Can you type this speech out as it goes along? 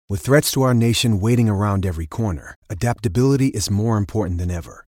With threats to our nation waiting around every corner, adaptability is more important than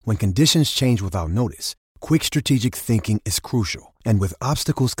ever. When conditions change without notice, quick strategic thinking is crucial. And with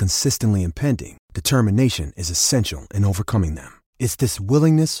obstacles consistently impending, determination is essential in overcoming them. It's this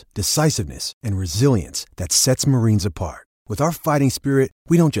willingness, decisiveness, and resilience that sets Marines apart. With our fighting spirit,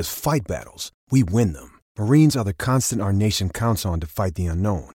 we don't just fight battles, we win them. Marines are the constant our nation counts on to fight the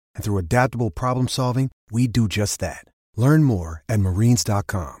unknown. And through adaptable problem solving, we do just that. Learn more at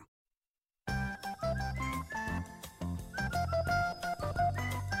marines.com.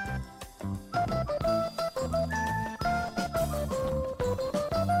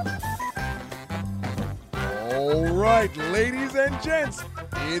 All right, ladies and gents,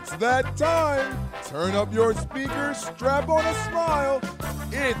 it's that time. Turn up your speakers, strap on a smile.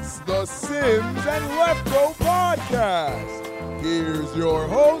 It's the Sims and Lefko podcast. Here's your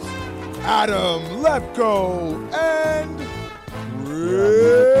host, Adam Lefko and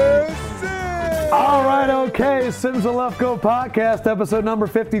Chris Sims. All right, okay, Sims and Lefko podcast, episode number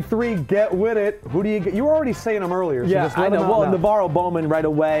 53. Get with it. Who do you get? You were already saying them earlier. So yeah, I know. Well, Navarro Bowman right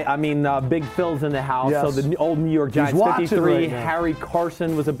away. I mean, Big Phil's in the house. Yes. So the old New York Giants, He's 53. right now. Harry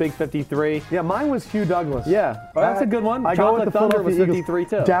Carson was a big 53. Yeah, mine was Hugh Douglas. Yeah, that's a good one. I go with Chocolate the Thunder was Philadelphia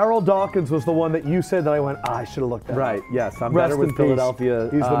 53 too. Darryl Dawkins was the one that you said that I went, I should have looked at. Right, yes. I'm Rest better in with peace. Philadelphia.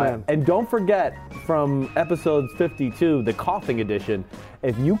 He's the man. And don't forget, from episodes 52, the coughing edition,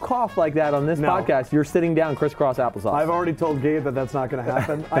 if you cough like that on this podcast, you're sitting down crisscross applesauce. I've already told Gabe that that's not going to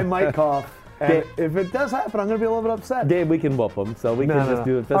happen. I might cough. And if it does happen, I'm going to be a little bit upset. Gabe, we can whoop them, so we can just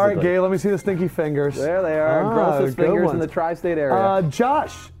do it physically. All right, Gabe, let me see the stinky fingers. There they are. Grossest good fingers ones. in the tri-state area.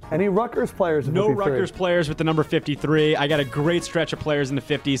 Josh, any Rutgers players? No Rutgers players with the number 53. I got a great stretch of players in the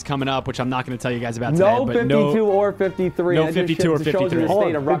 50s coming up, which I'm not going to tell you guys about today. No 52 or 53. No 52 or It shows you 53. the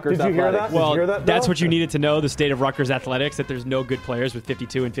state of Rutgers Did you hear athletics. that? Well, Did you hear that, that's Bill? what you needed to know, the state of Rutgers athletics, that there's no good players with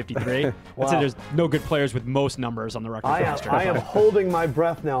 52 and 53. Wow. I'd say there's no good players with most numbers on the Rutgers roster. I am holding my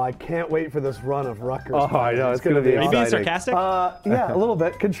breath now. I can't wait for this run of Rutgers. Oh, I know. It's going to be Are you being exciting. sarcastic? Yeah, a little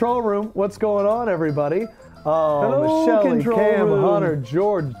bit. Control room. What's going on, everybody? Oh, Hello, Michelle, control Cam, room. Hunter,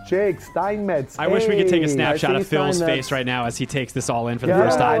 George, Jake, Steinmetz. I wish we could take a Hey. snapshot I of see Phil's Steinmetz. face right now as he takes this all in for the Yeah,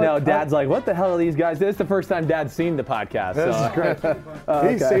 first I time. know. Dad's like, what the hell are these guys? This is the first time Dad's seen the podcast. This is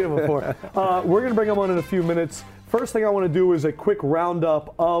great. He's seen it before. We're going to bring him on in a few minutes. First thing I want to do is a quick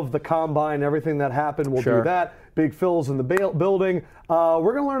roundup of the combine, everything that happened. We'll do that. Big Phil's in the building. We're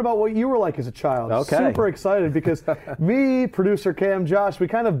going to learn about what you were like as a child. Okay. Super excited because me, producer Cam, Josh, we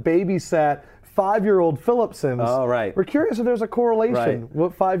kind of babysat 5-year-old Philip Sims. Oh, right. We're curious if there's a correlation. Right.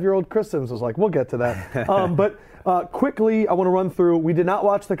 What 5-year-old Chris Sims was like. We'll get to that. But quickly, I want to run through. We did not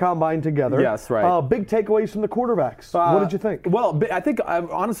watch the combine together. Yes, right. Big takeaways from the quarterbacks. What did you think? Well, I think,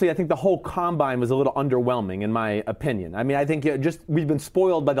 honestly, I think the whole combine was a little underwhelming, in my opinion. I mean, I think we've been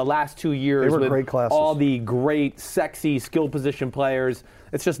spoiled by the last 2 years They were with great classes. all the great, sexy, skill position players.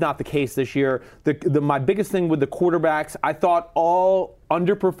 It's just not the case this year. My biggest thing with the quarterbacks, I thought all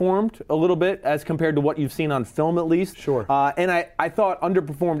underperformed a little bit as compared to what you've seen on film, at least. Sure. And I thought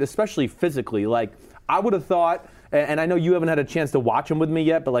underperformed, especially physically. Like, I would have thought, and I know you haven't had a chance to watch them with me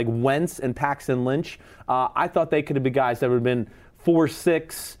yet, but like Wentz and Paxton Lynch, I thought they could have been guys that would have been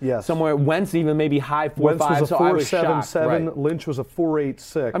 4.6, Yes. somewhere. Wentz even maybe high 4.5. Wentz was a so I was 4.77. shocked. Right. Lynch was a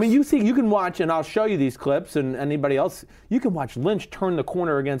 4.86. I mean, you can watch, and I'll show you these clips, and anybody else, you can watch Lynch turn the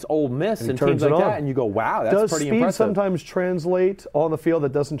corner against Ole Miss and turns teams like it on. that, and you go, wow, that's does pretty speed impressive. sometimes translate on the field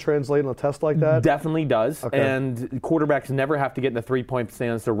that doesn't translate on a test like that? Definitely does. Okay. And quarterbacks never have to get in the three-point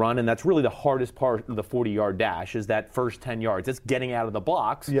stance to run, and that's really the hardest part of the 40-yard dash is that first 10 yards. It's getting out of the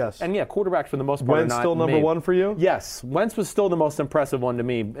blocks. Yes. And, yeah, quarterbacks for the most part Wentz are not still number made. one for you? Yes. Wentz was still the most impressive one to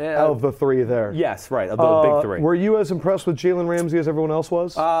me. Of the three there. Yes, right, of the big three. Were you as impressed with Jalen Ramsey as everyone else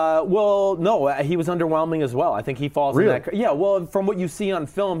was? Well, no, he was underwhelming as well. I think he falls Really? in that. Yeah, well, from what you see on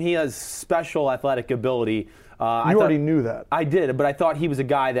film, he has special athletic ability. you already knew that. I did, but I thought he was a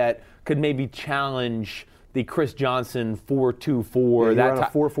guy that could maybe challenge the Chris Johnson 4.24. He ran a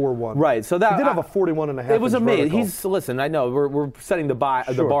 4.41. Right, so that He did have a 41.5. It was inch amazing. vertical. Listen, I know we're setting the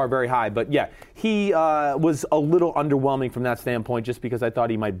Sure. bar very high, but yeah, he was a little underwhelming from that standpoint, just because I thought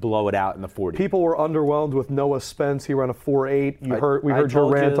he might blow it out in the 40. People were underwhelmed with Noah Spence. He ran a 4.8. We I heard your told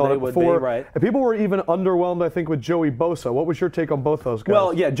you rant on they it would be, before. right. And people were even underwhelmed, I think, with Joey Bosa. What was your take on both those guys?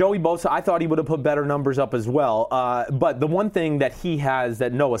 Well, yeah, Joey Bosa, I thought he would have put better numbers up as well. But the one thing that he has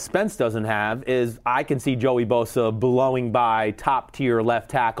that Noah Spence doesn't have is I can see Joey Bosa blowing by top-tier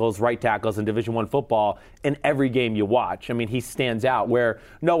left tackles, right tackles in Division I football in every game you watch. I mean, he stands out, where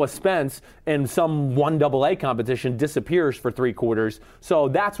Noah Spence in some 1AA competition disappears for 3 quarters. So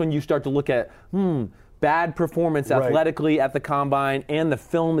that's when you start to look at, bad performance athletically at the combine, and the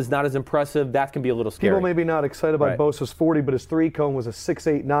film is not as impressive, that can be a little scary. People may be not excited about Bosa's 40, but his 3-cone was a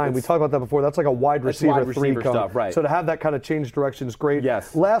 6.89. We talked about that before. That's like a wide receiver 3-cone. Stuff, right. So to have that kind of change direction is great.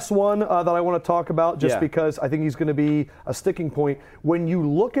 Yes. Last one that I want to talk about, just because I think he's going to be a sticking point. When you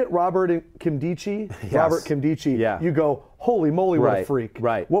look at Robert Nkemdiche, you go, holy moly, what a freak.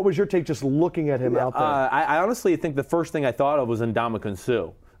 Right. What was your take just looking at him out there? I honestly think the first thing I thought of was Ndamukong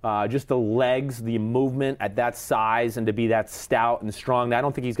Suh. Just the legs, the movement at that size, and to be that stout and strong. I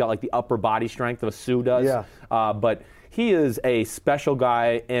don't think he's got like the upper body strength of a Suh does. Yeah. But he is a special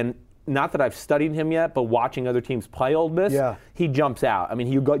guy, and not that I've studied him yet, but watching other teams play Ole Miss, he jumps out. I mean,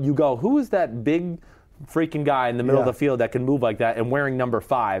 you go, who is that big freaking guy in the middle of the field that can move like that and wearing number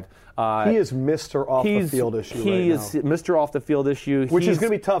 5? He is Mr. Off-the-field issue He is Mr. Off-the-field issue. Which is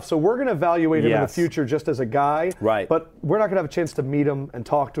going to be tough. So we're going to evaluate him in the future just as a guy. Right. But we're not going to have a chance to meet him and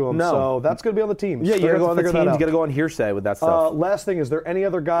talk to him. No. So that's going to be on the team. Yeah, you got to go on the team. You got to go on hearsay with that stuff. Last thing, is there any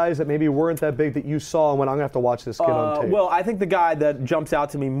other guys that maybe weren't that big that you saw and went, I'm going to have to watch this kid on tape? Well, I think the guy that jumps out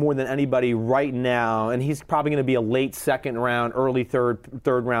to me more than anybody right now, and he's probably going to be a late second round, early third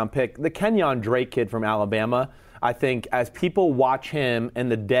round pick, the Kenyon Drake kid from Alabama. I think as people watch him in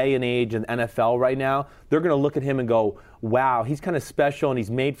the day and age in the NFL right now, they're going to look at him and go, wow, he's kind of special and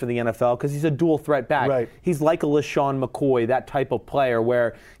he's made for the NFL because he's a dual threat back. Right. He's like a LaShawn McCoy, that type of player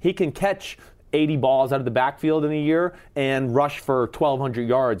where he can catch 80 balls out of the backfield in a year and rush for 1,200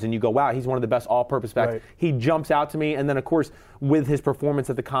 yards. And you go, wow, he's one of the best all-purpose backs. Right. He jumps out to me. And then, of course, with his performance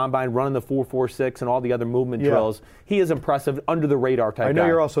at the Combine, running the 4.46 and all the other movement drills, he is impressive, under-the-radar type guy. I know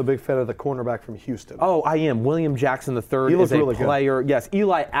you're also a big fan of the cornerback from Houston. Oh, I am. William Jackson III is a player. Good. Yes,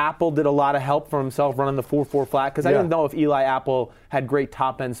 Eli Apple did a lot of help for himself running the 4.4 flat because I didn't know if Eli Apple had great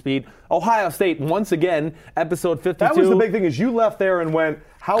top-end speed. Ohio State, once again, episode 52. That was the big thing, is you left there and went,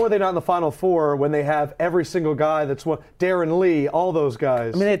 how are they not in the Final Four when they have every single guy that's one, Darren Lee, all those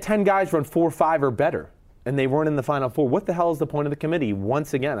guys? I mean, they had 10 guys run 4.5 or better, and they weren't in the Final Four. What the hell is the point of the committee?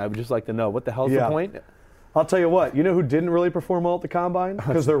 Once again, I would just like to know, what the hell is the point? I'll tell you what, you know who didn't really perform well at the Combine?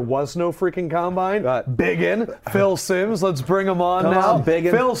 Because there was no freaking Combine? Biggin, Phil Simms. Let's bring him on now.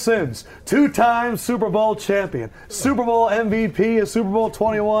 Biggin. Phil Simms, 2-time Super Bowl champion, Super Bowl MVP of Super Bowl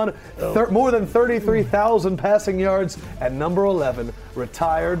 21, more than 33,000 passing yards, and number 11,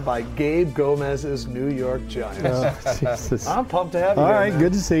 retired by Gabe Gomez's New York Giants. I'm pumped to have you. All right,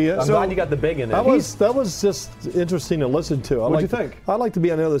 good to see you. I'm glad you got the Biggin in. That was just interesting to listen to. What'd you think? I'd like to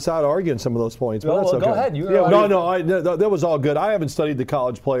be on the other side arguing some of those points, but that's okay. Go ahead. That was all good. I haven't studied the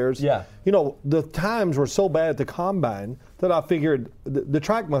college players. Yeah. You know, the times were so bad at the Combine that I figured the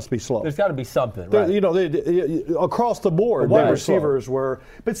track must be slow. There's got to be something, right? You know, across the board. Wide receivers were.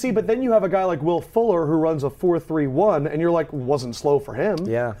 But then you have a guy like Will Fuller who runs a 4.31, and you're like, wasn't slow for him.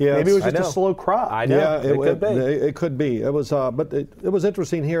 Yeah. Maybe it was just a slow crop. I know. Yeah, it could be. It could be. It was, but it was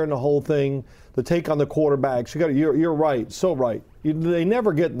interesting hearing the whole thing, the take on the quarterbacks. You're right, so right. They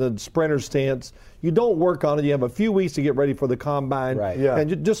never get in the sprinter stance. You don't work on it. You have a few weeks to get ready for the Combine. Right. Yeah.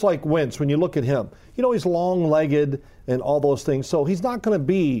 And just like Wentz, when you look at him, you know, he's long-legged and all those things. So he's not going to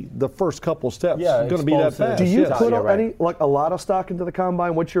be the first couple steps. Yeah, going to be that fast. Do you put a lot of stock into the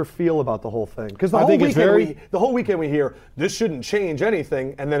Combine? What's your feel about the whole thing? Because the whole weekend we hear this shouldn't change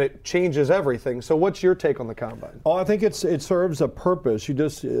anything, and then it changes everything. So what's your take on the Combine? Oh, I think it serves a purpose. You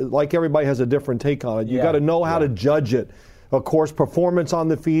just, like everybody has a different take on it. You got to know how to judge it. Of course, performance on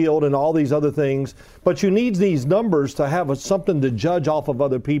the field and all these other things. But you need these numbers to have something to judge off of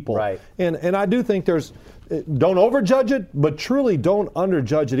other people. Right. And I do think don't overjudge it, but truly don't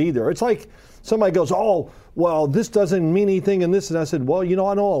underjudge it either. It's like somebody goes, oh, well, this doesn't mean anything and this. And I said, well, you know,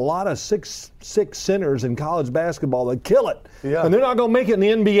 I know a lot of six centers in college basketball that kill it. Yeah. And they're not going to make it in the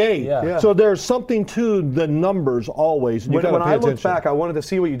NBA. Yeah. So there's something to the numbers always. When I look back, I wanted to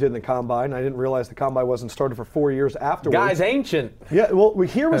see what you did in the Combine. I didn't realize the Combine wasn't started for 4 years afterwards. Guy's ancient. Yeah, well,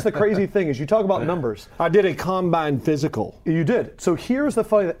 here was the crazy thing is you talk about numbers. I did a Combine physical. You did. So here's the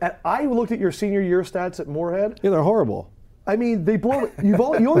funny thing. I looked at your senior year stats at Moorhead. Yeah, they're horrible. I mean, they blow. You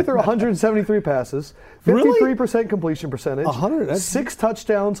only threw 173 passes, 53% completion percentage, 6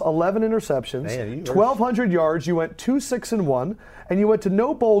 touchdowns, 11 interceptions, 1,200 yards. You went 2-6-1, and you went to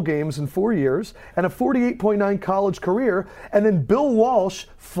no bowl games in 4 years, and a 48.9 college career. And then Bill Walsh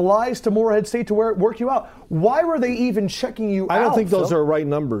flies to Moorhead State to work you out. Why were they even checking you out? I don't think those are right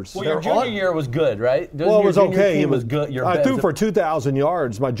numbers. Well, your junior year was good, right? It was okay. It was good. I threw for 2,000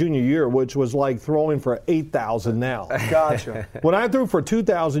 yards my junior year, which was like throwing for 8,000 now. Gotcha. When I threw for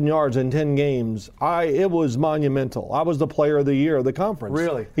 2,000 yards in 10 games, it was monumental. I was the player of the year of the conference.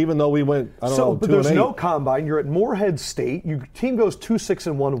 Really? Even though we went, I don't know, 2-8. But there's no combine. You're at Morehead State. Your team goes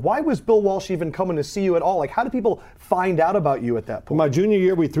 2-6-1. Why was Bill Walsh even coming to see you at all? Like, how did people find out about you at that point? My junior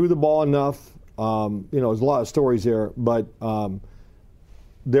year, we threw the ball enough. There's a lot of stories there, but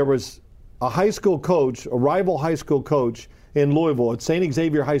there was a high school coach, a rival high school coach in Louisville at St.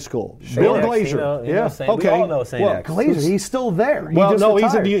 Xavier High School. Bill Glazer. We all know St. X. Glazer, he's still there. He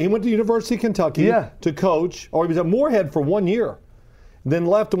went to University of Kentucky to coach, or he was at Morehead for 1 year. Then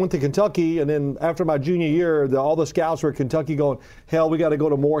left and went to Kentucky, and then after my junior year, all the scouts were at Kentucky going, hell, we got to go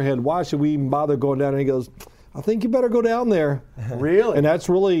to Morehead. Why should we even bother going down there? And he goes, I think you better go down there. Really? And that's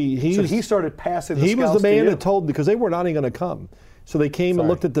really, so he started passing the He scouts was the man to you. that told, because they were not even going to come. So they came and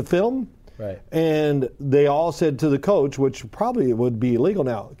looked at the film. Right. And they all said to the coach, which probably would be illegal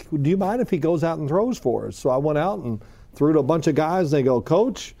now, do you mind if he goes out and throws for us? So I went out and threw to a bunch of guys. And they go,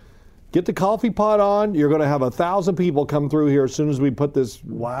 Coach, get the coffee pot on. You're going to have 1,000 people come through here as soon as we put this.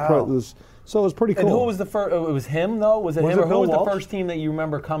 Wow. So it was pretty cool. And who was the first? It was him, though? Was it him? Or who Bill was Walsh? the first team that you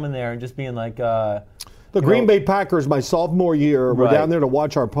remember coming there and just being like, the Green Bay Packers, my sophomore year, were Right. down there to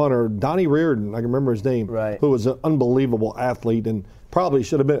watch our punter, Donnie Reardon, I can remember his name, Right. who was an unbelievable athlete and probably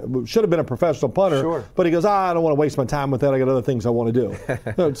should have been a professional punter. Sure. But he goes, I don't want to waste my time with that. I got other things I want to do.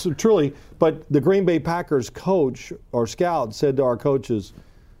 No, so truly, but the Green Bay Packers coach or scout said to our coaches,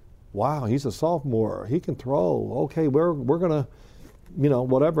 wow, he's a sophomore. He can throw. Okay, we're going to,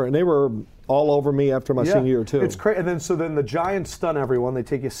 whatever. And they were all over me after my senior year, too. It's crazy. And then the Giants stun everyone. They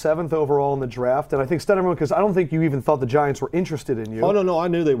take you 7th overall in the draft. And I think stun everyone because I don't think you even thought the Giants were interested in you. Oh, no, I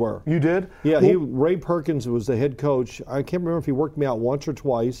knew they were. You did? Yeah, Ray Perkins was the head coach. I can't remember if he worked me out once or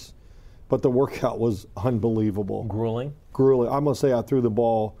twice, but the workout was unbelievable. grueling? Grueling. I'm going to say I threw the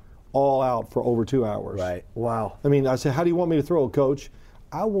ball all out for over 2 hours. Right. Wow. I mean, I said, how do you want me to throw it, Coach?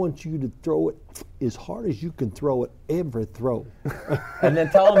 I want you to throw it as hard as you can throw it, ever throw. And then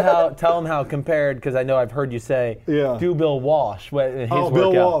tell him how compared, because I know I've heard you say, do Bill Walsh. His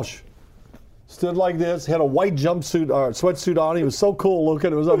Bill Walsh. Stood like this, had a white jumpsuit, sweatsuit on. He was so cool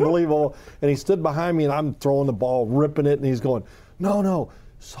looking. It was unbelievable. And he stood behind me, and I'm throwing the ball, ripping it, and he's going, no,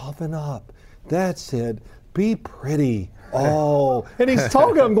 soften up. That's it. Be pretty. Oh, and he's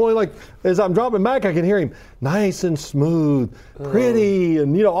talking. I'm going like, as I'm dropping back, I can hear him, nice and smooth, pretty,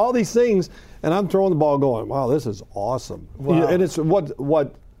 and all these things. And I'm throwing the ball, going, wow, this is awesome. Wow. And it's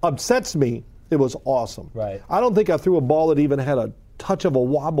what upsets me. It was awesome. Right. I don't think I threw a ball that even had a touch of a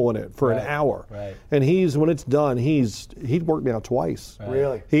wobble in it for an hour. Right. And when it's done, he'd worked me out twice. Right.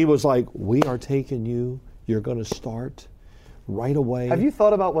 Really? He was like, we are taking you. You're going to start right away. Have you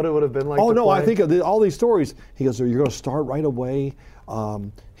thought about what it would have been like Oh, to no, play? I think of all these stories. He goes, you're going to start right away.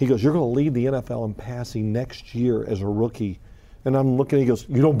 He goes, you're going to lead the NFL in passing next year as a rookie. And I'm looking, he goes,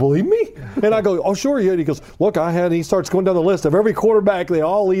 you don't believe me? And I go, oh, sure, yeah. And he goes, look, he starts going down the list of every quarterback. They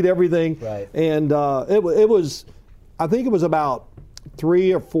all lead everything. Right. And it was, I think it was about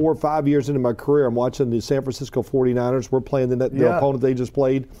 3 or 4 or 5 years into my career. I'm watching the San Francisco 49ers. We're playing the opponent they just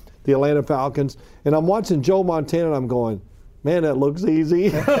played, the Atlanta Falcons. And I'm watching Joe Montana, and I'm going, man, that looks easy.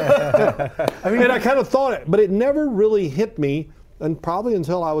 And I kind of thought it, but it never really hit me, and probably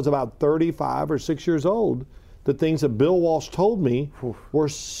until I was about 35 or 6 years old, the things that Bill Walsh told me were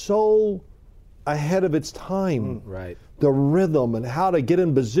so ahead of its time. Right. The rhythm and how to get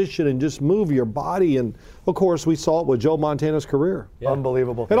in position and just move your body. And, of course, we saw it with Joe Montana's career. Yeah.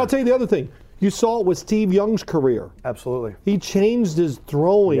 Unbelievable. And I'll tell you the other thing. You saw it with Steve Young's career. Absolutely. He changed his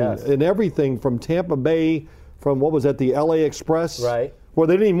throwing Yes. and everything from Tampa Bay, from what was that, the LA Express? Right. Where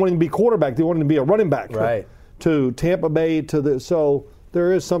they didn't even want him to be quarterback. They wanted him to be a running back. Right. To Tampa Bay, so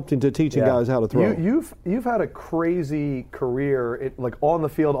there is something to teaching guys how to throw. You've had a crazy career, like on the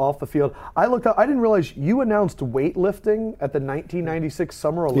field, off the field. I looked up. I didn't realize you announced weightlifting at the 1996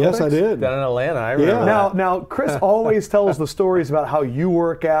 Summer Olympics. Yes, I did. Down in Atlanta, I remember. Yeah. Now, Chris always tells the stories about how you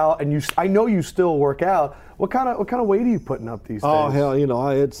work out, and I know you still work out. What kind of weight are you putting up these days? Oh hell,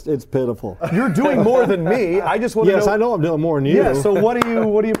 it's pitiful. You're doing more than me. I just want to know. Yes, I know I'm doing more than you. Yeah. So what are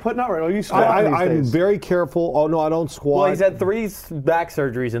you putting up right now? Are you squatting these I'm days? very careful. Oh no, I don't squat. Well, he's had 3 back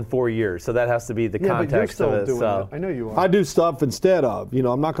surgeries in 4 years, so that has to be the Yeah, but you're context still of it. doing So. it. I know you are. I do stuff instead of.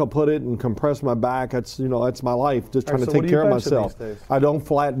 I'm not going to put it and compress my back. That's my life. Just trying All right, to so what take are you care of benching myself. these days? I don't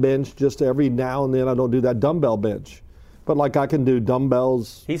flat bench. Just every now and then I don't do that dumbbell bench. But like I can do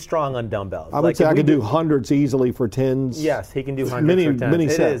dumbbells. He's strong on dumbbells. I would say I could do hundreds easily for tens. Yes, he can do hundreds Many, for tens. many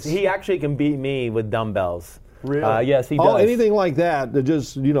It sets. is. He actually can beat me with dumbbells. Really? Yes, he does. Oh, anything like that,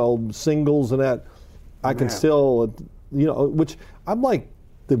 singles and that, I can still, which I'm like,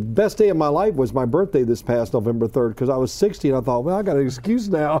 the best day of my life was my birthday this past November 3rd because I was 60 and I thought, well, I got an excuse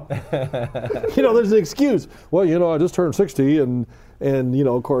now. There's an excuse. Well, I just turned 60 and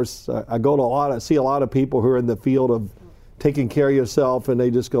of course, I go to I see a lot of people who are in the field of taking care of yourself and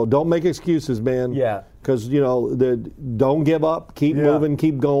they just go, don't make excuses, man. Yeah. Because, don't give up, keep moving,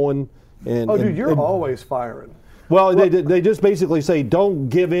 keep going. Dude, you're always firing. Well, they just basically say, don't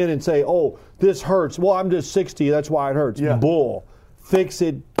give in and say, oh, this hurts. Well, I'm just 60, that's why it hurts. Yeah. Bull. Fix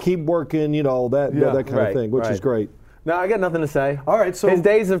it, keep working, that kind of thing, which is great. No, I got nothing to say. All right, so his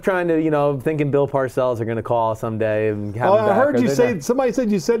days of trying to, thinking Bill Parcells are going to call someday and have him back. I heard you say, somebody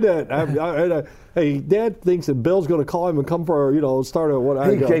said you said that. Hey, Dad thinks that Bill's going to call him and come for, start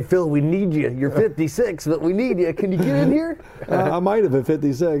a Hey, Phil, we need you. You're 56, but we need you. Can you get in here? I might have at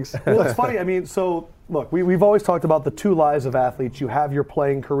 56. Well, it's funny. I mean, so look, we've always talked about the two lives of athletes. You have your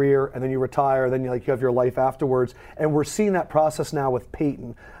playing career, and then you retire, then you have your life afterwards. And we're seeing that process now with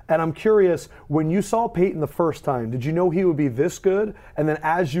Peyton. And I'm curious, when you saw Peyton the first time, did you know he would be this good? And then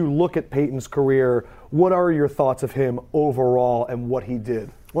as you look at Peyton's career, what are your thoughts of him overall and what he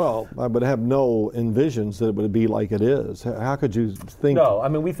did? Well, I would have no envisions that it would be like it is. How could you think? No, I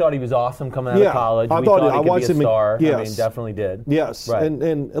mean, we thought he was awesome coming out of college. We thought he could be a star. Yes. I mean, definitely did. Yes, right.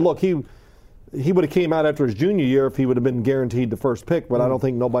 And look, he would have came out after his junior year if he would have been guaranteed the first pick, but I don't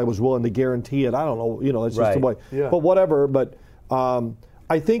think nobody was willing to guarantee it. I don't know, that's just the way. Yeah. But whatever, but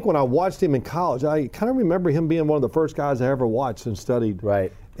I think when I watched him in college, I kind of remember him being one of the first guys I ever watched and studied.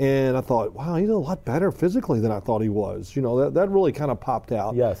 Right. And I thought, wow, he's a lot better physically than I thought he was. That really kind of popped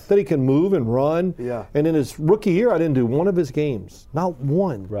out. Yes. That he can move and run. Yeah. And in his rookie year, I didn't do one of his games. Not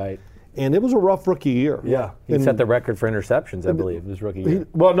one. Right. And it was a rough rookie year. Yeah. He set the record for interceptions, I believe, his rookie year.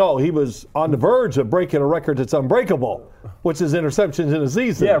 He was on the verge of breaking a record that's unbreakable, which is interceptions in a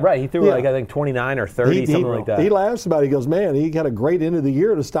season. Yeah, right. He threw I think 29 or 30, something like that. He laughs about it. He goes, man, he had a great end of the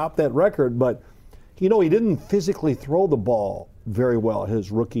year to stop that record. But, he didn't physically throw the ball very well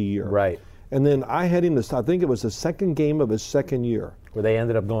his rookie year. Right. And then I had him I think it was the second game of his second year. Where they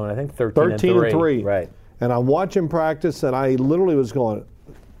ended up going, I think, 13-3. Right. And I'm watching practice, and I literally was going,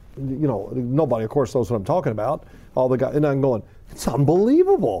 nobody, of course, knows what I'm talking about. All the guys, and I'm going, it's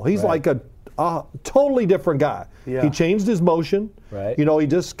unbelievable. He's like a totally different guy. Yeah. He changed his motion. Right. He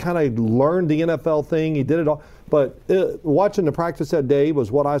just kind of learned the NFL thing. He did it all. But watching the practice that day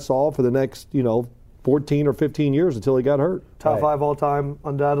was what I saw for the next, 14 or 15 years until he got hurt. Top 5 all-time,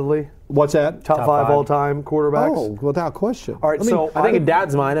 undoubtedly. What's that? Top 5 all-time quarterbacks. Oh, without question. All right, I think in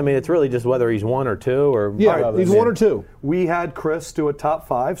Dad's mind, it's really just whether he's 1 or 2 or. Yeah, he's 1 or 2. We had Chris do a top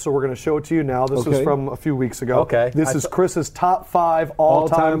 5, so we're going to show it to you now. This was from a few weeks ago. Okay. This is Chris's top 5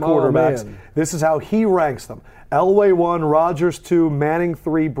 all-time quarterbacks. Oh, this is how he ranks them. Elway 1, Rodgers 2, Manning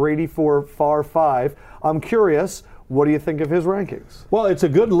 3, Brady 4, Favre 5. I'm curious. What do you think of his rankings? Well, it's a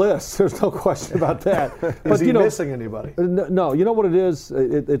good list. There's no question about that. Is he missing anybody? No. You know what it is?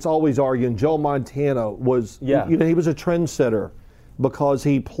 It's always arguing. Joe Montana was, he was a trendsetter because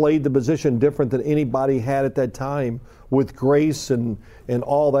he played the position different than anybody had at that time with grace and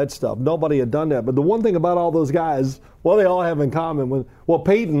all that stuff. Nobody had done that. But the one thing about all those guys, they all have in common.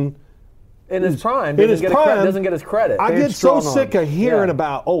 Peyton, in his prime, doesn't get his credit. I get so sick of hearing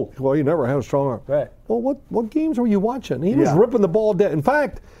about, you never had a strong arm. Right. Well, what games were you watching? He was ripping the ball down. In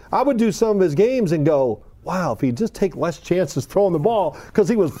fact, I would do some of his games and go, wow, if he'd just take less chances throwing the ball, because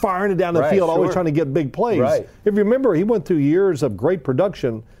he was firing it down the field, always trying to get big plays. Right. If you remember, he went through years of great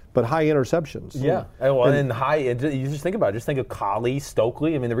production, but high interceptions. Yeah. And high, you just think about it. Just think of Colley,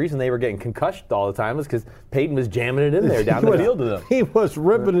 Stokely. The reason they were getting concussed all the time was because Peyton was jamming it in there down the field to them. He was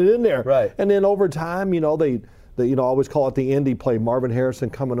ripping it in there. Right. And then over time, they always call it the Indy play. Marvin Harrison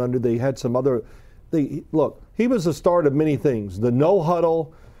coming under. They had some other. Look, he was the start of many things. The no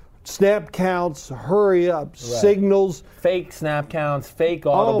huddle, snap counts, hurry up, signals, fake snap counts, fake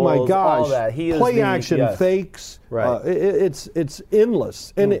audibles. Oh my gosh! All that. He is play action fakes. Right. It's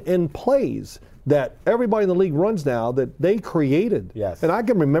endless and plays that everybody in the league runs now that they created. Yes. And I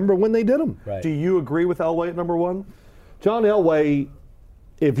can remember when they did them. Right. Do you agree with Elway at number 1? John Elway,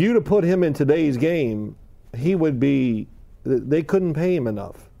 if you'd have put him in today's game, he would be. They couldn't pay him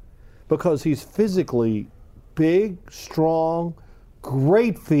enough because he's physically big, strong,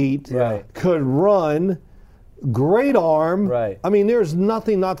 great feet, could run, great arm. Right. There's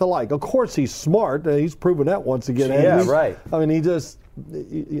nothing not to like. Of course, he's smart. He's proven that once again. Yeah, right. He just,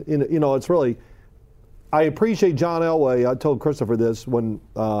 it's really. I appreciate John Elway. I told Christopher this when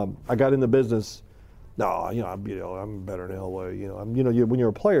I got in the business. No, I'm better than Elway. When you're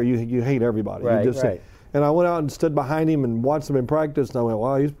a player, you hate everybody. Right, you just And I went out and stood behind him and watched him in practice, and I went,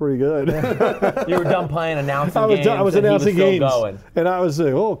 wow, he's pretty good. You were done playing, announcing games. I was announcing games. Going. And I was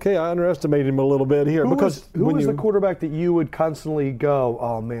saying, okay, I underestimated him a little bit here. Who was the quarterback that you would constantly go,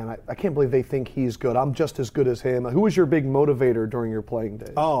 oh, man, I can't believe they think he's good. I'm just as good as him. Who was your big motivator during your playing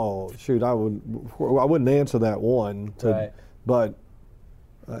days? Oh, shoot, I wouldn't answer that one. But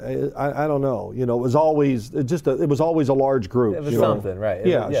I don't know. You know, it was always a large group. It was something, right?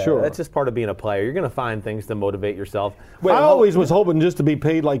 Yeah, sure. That's just part of being a player. You're going to find things to motivate yourself. I always was hoping just to be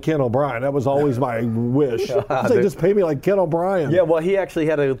paid like Ken O'Brien. That was always my wish. Just pay me like Ken O'Brien. Yeah, well, he actually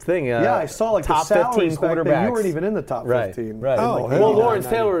had a thing. I saw like top the 15 quarterbacks. You weren't even in the top 15. Right. Oh, well, Lawrence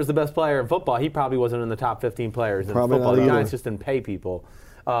Taylor is the best player in football. He probably wasn't in the top 15 players in football. The Giants just didn't pay people.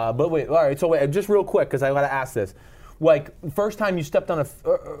 But wait, all right. So wait, just real quick, because I got to ask this. Like, first time you stepped on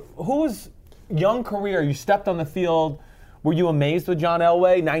who was young career, you stepped on the field, were you amazed with John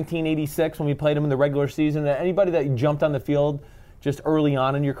Elway, 1986, when we played him in the regular season? Anybody that jumped on the field just early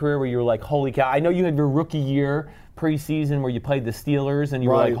on in your career where you were like, holy cow? I know you had your rookie year preseason where you played the Steelers and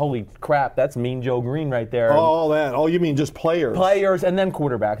you were like, holy crap, that's Mean Joe Green right there. All that. Oh, you mean just players? Players and then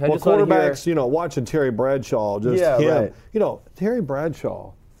quarterbacks. Well, quarterbacks, watching Terry Bradshaw, him. Right. Terry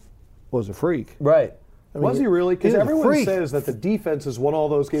Bradshaw was a freak. Right. Was he really? Because everyone says that the defenses won all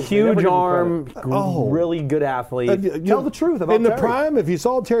those games. Huge arm, really good athlete. Tell the truth about in the prime, if you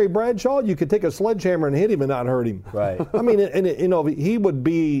saw Terry Bradshaw, you could take a sledgehammer and hit him and not hurt him. Right. I mean, he would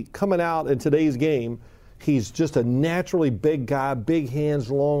be coming out in today's game. He's just a naturally big guy, big hands,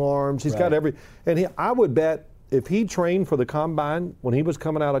 long arms. He's got I would bet if he trained for the combine when he was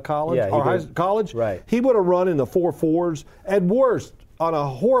coming out of college college, he would have run in the 4.4s at worst. On a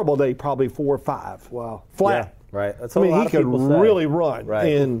horrible day, probably 4.5. Wow. Flat. Yeah, right. That's he could really run.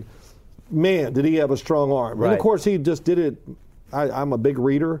 Right. And, man, did he have a strong arm. Right. And, of course, he just did it. I'm a big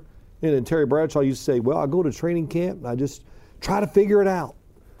reader. And Terry Bradshaw used to say, well, I go to training camp and I just try to figure it out.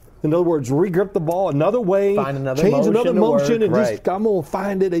 In other words, re-grip the ball another way, change another motion, and I'm going to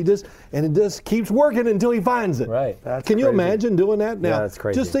find it. And it just keeps working until he finds it. Right. Can you imagine doing that? Now, that's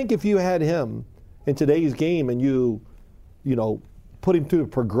crazy. Just think if you had him in today's game and you put him through a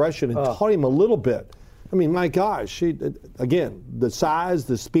progression and taught him a little bit. I mean, my gosh, again, the size,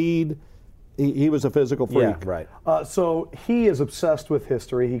 the speed, he was a physical freak. Yeah, right. So he is obsessed with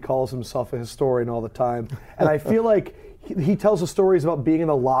history. He calls himself a historian all the time. And I feel like he tells us stories about being in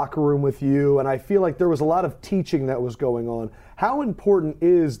the locker room with you, and I feel like there was a lot of teaching that was going on. How important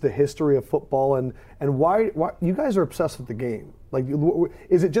is the history of football, and why you guys are obsessed with the game? Like,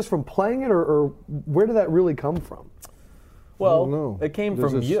 is it just from playing it, or where did that really come from? Well, it came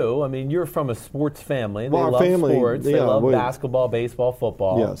from you. I mean, you're from a sports family. They love family, sports. They love basketball, baseball,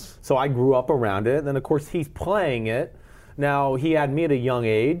 football. Yes. So I grew up around it. And then, of course, he's playing it. Now, he had me at a young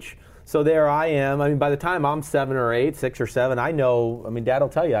age. So there I am. I mean, by the time I'm 7 or 8, 6 or 7, Dad will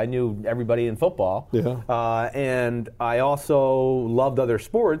tell you, I knew everybody in football. Yeah. And I also loved other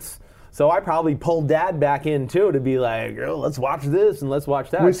sports. So I probably pulled Dad back in, too, to be like, let's watch this and let's watch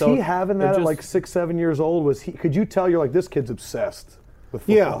that. Was he having that at like 6, 7 years old? Could you tell you're like, this kid's obsessed with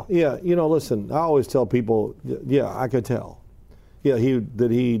football? Yeah. Listen, I always tell people, I could tell. Yeah, he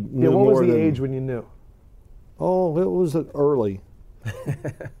knew more. What was the age when you knew? Oh, it was early.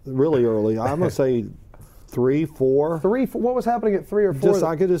 Really early. I'm going to say 3, 4. What was happening at 3 or 4?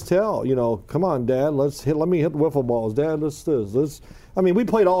 I could just tell, come on, Dad, let me hit wiffle balls. Dad, let's we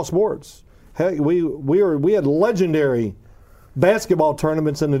played all sports. Heck, we had legendary basketball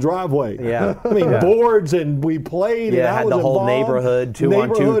tournaments in the driveway. Yeah. Boards, and we played. Yeah, and had the whole neighborhood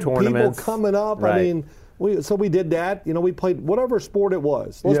 2-on-2 tournaments. People coming up. Right. We did that. We played whatever sport it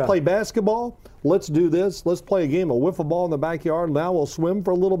was. Let's play basketball. Let's do this. Let's play a game of wiffle ball in the backyard. Now we'll swim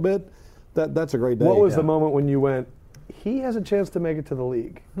for a little bit. That's a great day. What was the moment when you went, he has a chance to make it to the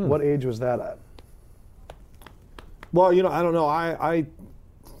league? What age was that at? Well, I don't know.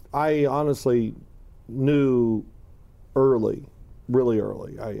 I honestly knew early, really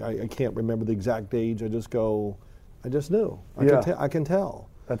early. I can't remember the exact age. I just knew. I can tell.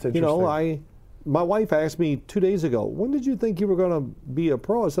 That's interesting. My wife asked me 2 days ago, when did you think you were going to be a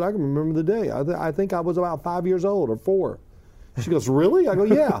pro? I said, I can remember the day. I think I was about 5 years old or 4. She goes, really? I go,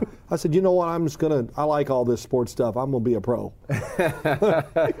 yeah. I said, you know what? I like all this sports stuff. I'm going to be a pro.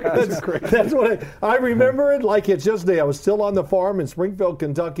 That's great. That's what I remember it like it's just day. I was still on the farm in Springfield,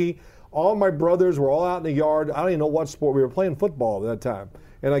 Kentucky. All my brothers were all out in the yard. I don't even know what sport. We were playing football at that time.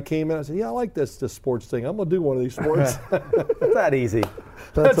 And I came in, I said, I like this sports thing. I'm going to do one of these sports. It's that easy.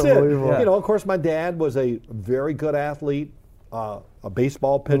 That's unbelievable. It. Of course, my dad was a very good athlete, a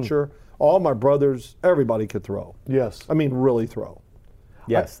baseball pitcher. All my brothers, everybody could throw. Yes. Really throw.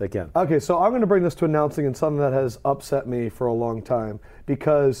 Yes, they can. Okay, so I'm going to bring this to announcing and something that has upset me for a long time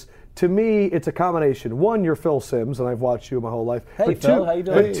because to me it's a combination. One, you're Phil Simms, and I've watched you my whole life. Hey, but Phil, how you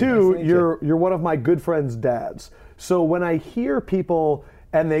doing? But two, Nice to meet you're one of my good friends' dads. So when I hear people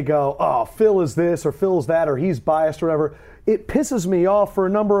and they go, "Oh, Phil is this or Phil's that or he's biased or whatever," it pisses me off for a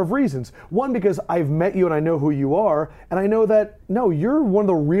number of reasons. One, because I've met you and I know who you are, and I know that, no, you're one of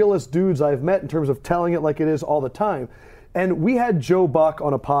the realest dudes I've met in terms of telling it like it is all the time. And we had Joe Buck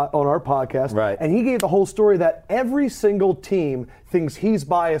on our podcast, right, and he gave the whole story that every single team thinks he's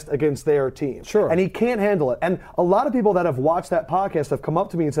biased against their team. Sure. And he can't handle it. And a lot of people that have watched that podcast have come up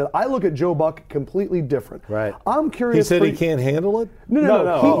to me and said, I look at Joe Buck completely different. Right. I'm curious. He said he can't handle it?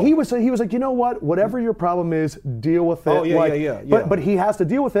 No. He was like, you know what? Whatever your problem is, deal with it. Oh, yeah. But he has to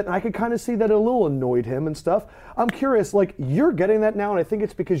deal with it, and I could kind of see that it a little annoyed him and stuff. I'm curious, like, you're getting that now, and I think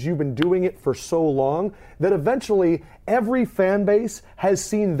it's because you've been doing it for so long that eventually every fan base has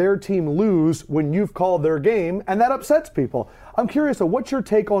seen their team lose when you've called their game, and that upsets people. I'm curious, so what's your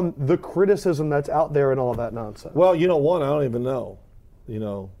take on the criticism that's out there and all of that nonsense? Well, one, I don't even know. I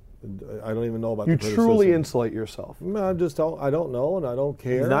don't even know about you the criticism. truly insulate yourself. I just don't. I don't know, and I don't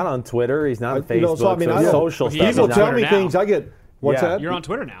care. He's not on Twitter. He's not on Facebook. So, I mean, social stuff. People tell me things. I get. What's that? You're on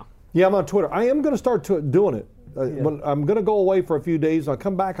Twitter now. Yeah, I'm on Twitter. I am going to start doing it. I'm going to go away for a few days. I'll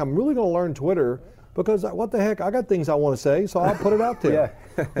come back. I'm really going to learn Twitter because what the heck? I got things I want to say, so I'll put it out there.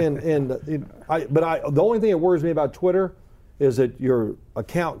 The only thing that worries me about Twitter is that your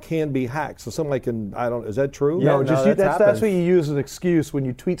account can be hacked. So somebody can, is that true? Yeah, that's what you use as an excuse when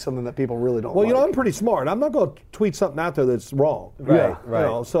you tweet something that people really don't like. Well, I'm pretty smart. I'm not going to tweet something out there that's wrong. Right.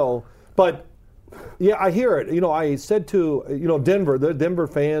 But I hear it. I said to, Denver, the Denver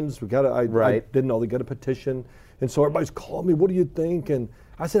fans, I didn't know they got a petition. And so everybody's calling me, what do you think? And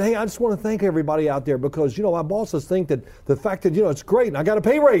I said, hey, I just want to thank everybody out there because, my bosses think that the fact that, it's great and I got a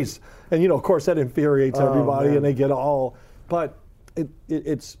pay raise. And, of course, that infuriates everybody and they get all. But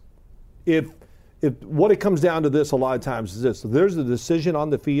it's if what it comes down to this a lot of times is this. There's a decision on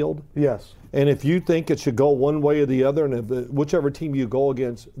the field. Yes. And if you think it should go one way or the other, and whichever team you go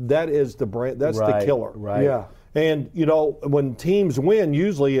against, that is the brand. That's the killer. Right. Yeah. And, when teams win,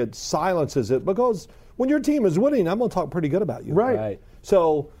 usually it silences it because when your team is winning, I'm going to talk pretty good about you. Right.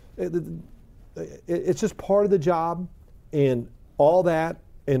 So it's just part of the job and all that,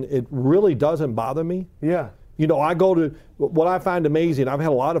 and it really doesn't bother me. Yeah. I go to what I find amazing. I've had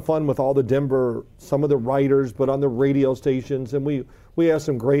a lot of fun with all the Denver, some of the writers, but on the radio stations, and we have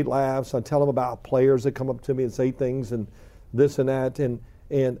some great laughs. I tell them about players that come up to me and say things and this and that, and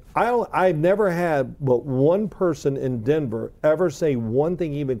I've never had but one person in Denver ever say one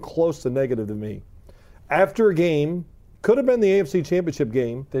thing even close to negative to me. After a game, could have been the AFC Championship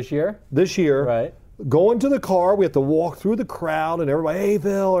game. This year. Right. Go into the car, we have to walk through the crowd, and everybody, hey,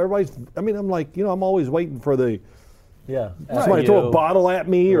 Phil, I'm like, I'm always waiting for somebody to throw a bottle at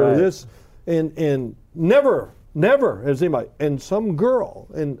me or this, and never has anybody, and some girl,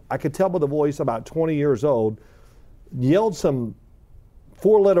 and I could tell by the voice, about 20 years old, yelled some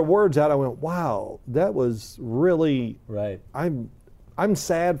 4-letter words out. I went, wow, that was really, right. I'm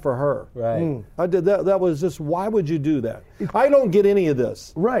sad for her. Right. I did that. That was just, why would you do that? I don't get any of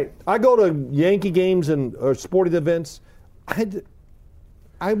this. Right. I go to Yankee games or sporting events.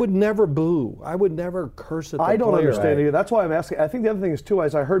 I would never boo. I would never curse at the player. I don't understand it either. That's why I'm asking. I think the other thing is, too,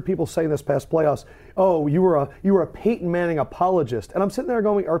 as I heard people saying this past playoffs, oh, you were a Peyton Manning apologist. And I'm sitting there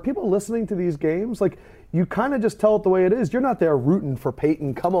going, are people listening to these games? Like, you kind of just tell it the way it is. You're not there rooting for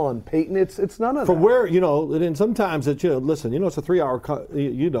Peyton. Come on, Peyton. It's none of that. From where, and sometimes it's, listen, it's a 3-hour,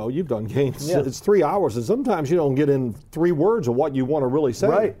 you've done games. Yeah. It's 3 hours, and sometimes you don't get in 3 words of what you want to really say.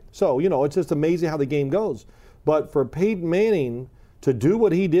 Right. So, it's just amazing how the game goes. But for Peyton Manning to do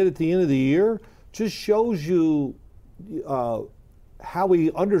what he did at the end of the year just shows you how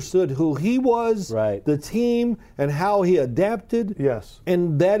he understood who he was, the team, and how he adapted. Yes.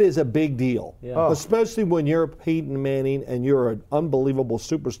 And that is a big deal, Yeah. Especially when you're Peyton Manning and you're an unbelievable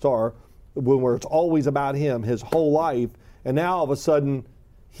superstar, where it's always about him his whole life, and now all of a sudden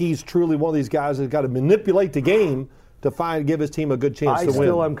he's truly one of these guys that's got to manipulate the game to give his team a good chance to win. I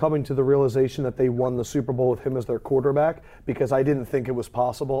still am coming to the realization that they won the Super Bowl with him as their quarterback because I didn't think it was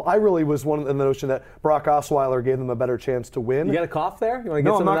possible. I really was in the notion that Brock Osweiler gave them a better chance to win. You got a cough there? You want to get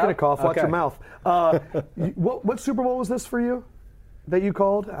no, I'm some not of going that? to cough. Watch your mouth. What Super Bowl was this for you that you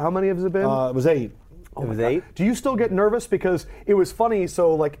called? How many has it been? It was 8. It was 8? Do you still get nervous? Because it was funny.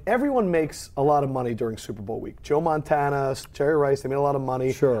 So, everyone makes a lot of money during Super Bowl week. Joe Montana, Jerry Rice, they made a lot of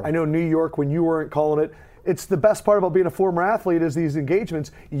money. Sure. I know New York, when you weren't calling it, it's the best part about being a former athlete is these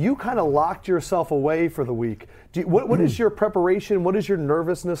engagements. You kind of locked yourself away for the week. What is your preparation? What is your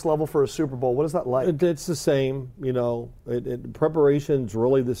nervousness level for a Super Bowl? What is that like? It's the same, preparation's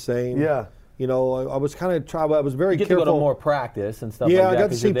really the same. Yeah. I was kind of I was very careful. You get careful. to go to more practice and stuff yeah, like that. I got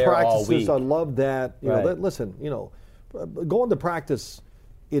to see practices. I love that. Listen, going to practice,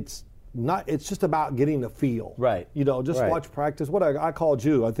 it's just about getting the feel. Right. Watch practice. What I called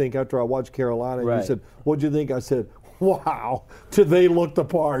you, I think, after I watched Carolina, you said, what'd you think? I said, wow, do they look the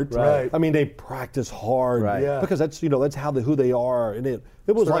part? Right. I mean, they practice hard. Right. Yeah. Because that's who they are. And it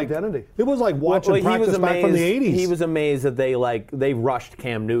was their like identity. It was like watching practice back from the 80s. He was amazed that they rushed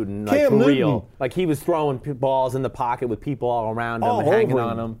Cam Newton for real. Like he was throwing balls in the pocket with people all around him and hanging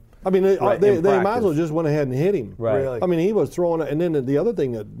on him. I mean, they might as well just went ahead and hit him. Right. Really? I mean, he was throwing it. And then the other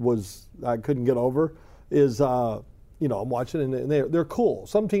thing that I couldn't get over is, I'm watching and they're cool.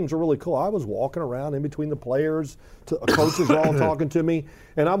 Some teams are really cool. I was walking around in between the players, coaches are all talking to me,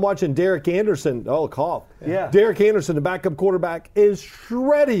 and I'm watching Derek Anderson. Oh, cough. Yeah. Derek Anderson, the backup quarterback, is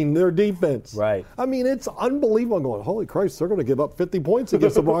shredding their defense. Right. I mean, it's unbelievable. I'm going, holy Christ, they're going to give up 50 points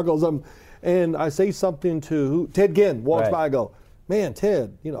against the Broncos. And I say something to Ted Ginn walks by. I go, man,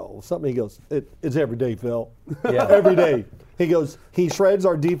 Ted, something. He goes, it's every day, Phil. Yeah. Every day. He goes, he shreds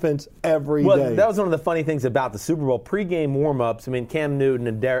our defense every day. Well, that was one of the funny things about the Super Bowl pregame warm-ups. I mean, Cam Newton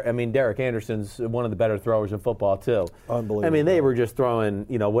and Derek Anderson's one of the better throwers in football too. Unbelievable. I mean, they were just throwing,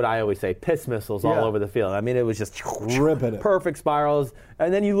 what I always say, piss missiles all over the field. I mean, it was just ripping it. Perfect spirals.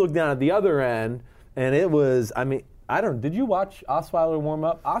 And then you look down at the other end, and it was, did you watch Osweiler warm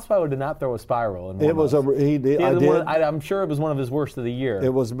up? Osweiler did not throw a spiral in warm-ups. I'm sure it was one of his worst of the year. It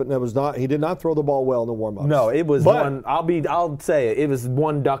was not. He did not throw the ball well in the warm-ups. No, it was one. I'll say it was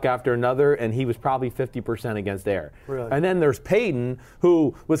one duck after another, and he was probably 50% against air. Really? And then there's Peyton,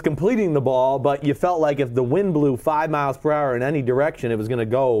 who was completing the ball, but you felt like if the wind blew 5 miles per hour in any direction, it was going to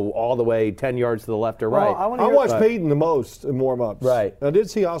go all the way 10 yards to the left or right. Well, I watched Peyton the most in warm-ups. Right. I did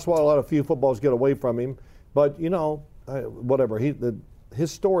see Osweiler let a few footballs get away from him. But, whatever. His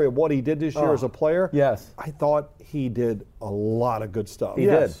story of what he did this year as a player, yes, I thought he did a lot of good stuff. He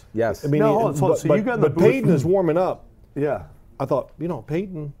did, yes. I mean, but Peyton is warming up. Yeah. I thought,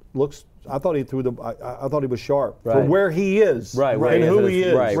 Peyton looks. I thought he threw I thought he was sharp for Right. where he is, and who he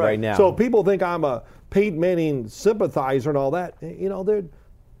is, right now. So people think I'm a Peyton Manning sympathizer and all that.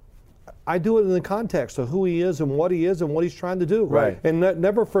 I do it in the context of who he is and what he's trying to do. Right. And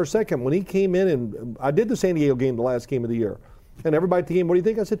never for a second. When he came in, and I did the San Diego game, the last game of the year, and everybody at the game, what do you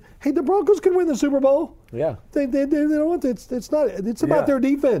think? I said, hey, the Broncos can win the Super Bowl. Yeah. They don't want it's not. It's about their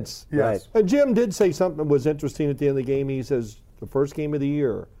defense. Yes. Right. And Jim did say something that was interesting at the end of the game. He says, the first game of the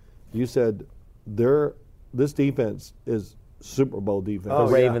year, you said, this defense is Super Bowl defense. The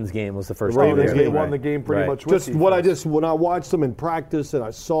Ravens game was the first The Ravens game. game. They won the game pretty much with Just when I watched them in practice and I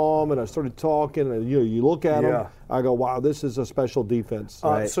saw them and I started talking and you look at them, I go, wow, this is a special defense.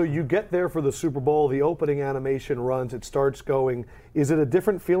 So you get there for the Super Bowl, the opening animation runs, it starts going. Is it a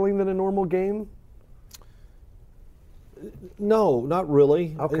different feeling than a normal game? No, not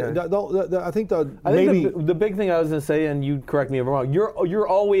really. Okay. I think the big thing I was going to say, and you correct me if I'm wrong, you're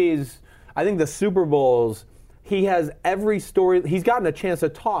always, I think the Super Bowls, he has every story. He's gotten a chance to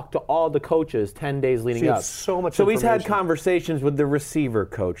talk to all the coaches 10 days leading up. So much So he's had information. conversations with the receiver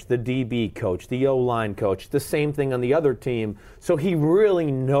coach, the DB coach, the O-line coach, the same thing on the other team. So he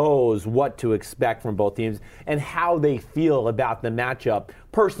really knows what to expect from both teams and how they feel about the matchup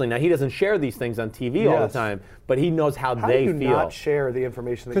personally. Now, he doesn't share these things on TV all the time, but he knows how they do you feel. not share the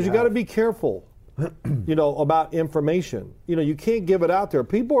information that because you got to be careful, about information. You can't give it out there.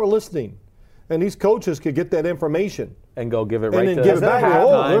 People are listening. And these coaches could get that information and go give it right and then to give it back.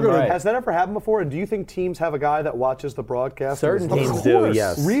 Has that ever happened before? And do you think teams have a guy that watches the broadcast? Certain teams do,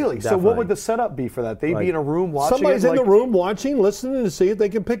 yes. Really? Definitely. So what would the setup be for that? They'd be in a room watching Somebody's it? in the room watching, listening to see if they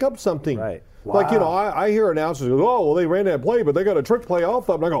can pick up something. Right. Like, I hear announcers go, oh, well, they ran that play, but they got a trick play off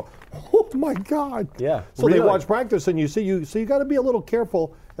them. And I go, oh, my God. Yeah. So they watch practice, and so you got to be a little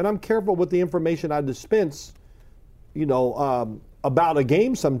careful. And I'm careful with the information I dispense, about a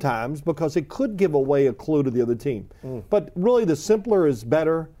game sometimes because it could give away a clue to the other team. But really the simpler is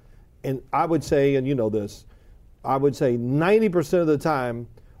better. And I would say, and you know this, I would say 90% of the time,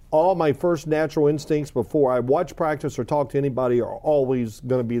 all my first natural instincts before I watch practice or talk to anybody are always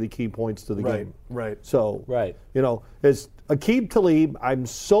going to be the key points to the game. Right. So, as Aqib Talib, I'm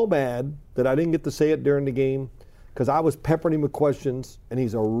so mad that I didn't get to say it during the game because I was peppering him with questions, and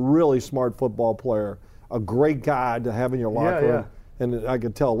he's a really smart football player. A great guy to have in your locker room. And I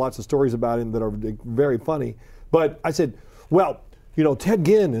can tell lots of stories about him that are very funny. But I said, well, Ted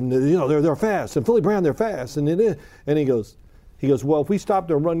Ginn and they're fast, and Philly Brown they're fast, and he goes, well, if we stop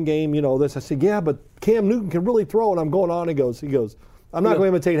their run game, this. I said, yeah, but Cam Newton can really throw, and I'm going on. He goes, I'm not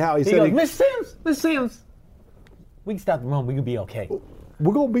going to imitate how he said. Miss Sims, we can stop the run. We can be okay.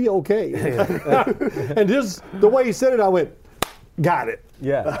 We're going to be okay. And just the way he said it, I went, got it.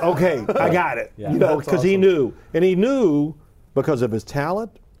 Yeah. Okay, I got it. Yeah. Because awesome. He knew because of his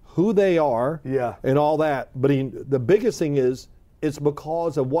talent, who they are, and all that. But the biggest thing is, it's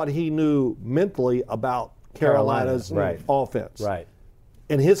because of what he knew mentally about Carolina's offense. Right.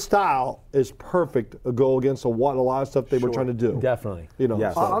 And his style is perfect to go against a lot of stuff they were trying to do. Definitely.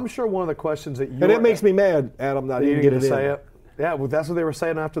 So. I'm sure one of the questions that and it makes me mad, Adam, not even get it in. Yeah, well, that's what they were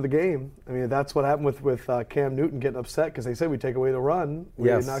saying after the game. I mean, that's what happened with Cam Newton getting upset because they said we take away the run, we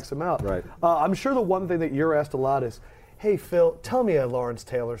knocks him out. Right. I'm sure the one thing that you're asked a lot is, hey, Phil, tell me a Lawrence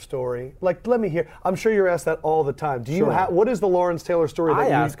Taylor story. Like, let me hear. I'm sure you're asked that all the time. Do you what is the Lawrence Taylor story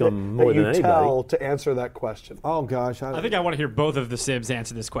that you tell to answer that question? Oh, gosh. I think I want to hear both of the Sims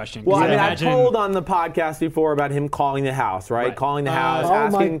answer this question. Well, I've told on the podcast before about him calling the house, right? Calling the house,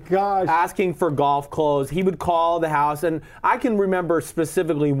 asking for golf clothes. He would call the house, and I can remember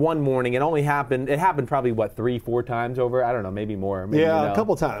specifically one morning. It happened probably, 3-4 times over? I don't know, maybe more. Maybe, a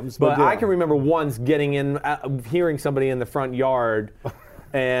couple times. But I can remember once getting in, hearing somebody in the front yard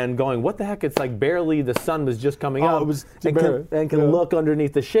and going, what the heck? It's like barely the sun was just coming up. And can look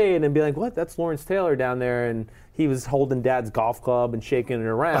underneath the shade and be like, what? That's Lawrence Taylor down there. And he was holding Dad's golf club and shaking it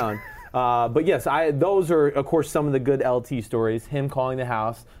around. But yes, those are, of course, some of the good LT stories. Him calling the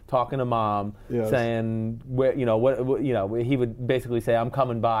house, talking to Mom, saying, he would basically say, I'm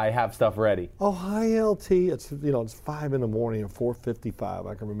coming by, have stuff ready. Oh, hi, LT. It's 5 in the morning at 4:55.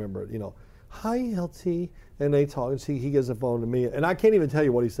 I can remember it. Hi, LT. And they talk, and he gives the phone to me. And I can't even tell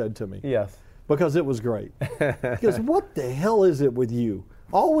you what he said to me. Yes. Because it was great. He goes, what the hell is it with you?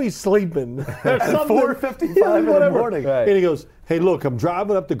 Always sleeping. At 4:55 in the morning. Right. And he goes, hey, look, I'm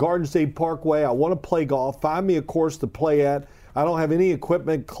driving up the Garden State Parkway. I want to play golf. Find me a course to play at. I don't have any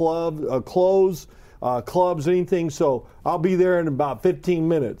equipment, clothes, clubs, anything. So I'll be there in about 15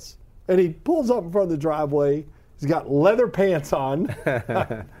 minutes. And he pulls up in front of the driveway. He's got leather pants on.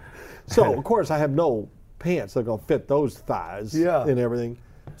 So, of course, I have no pants that are going to fit those thighs and everything.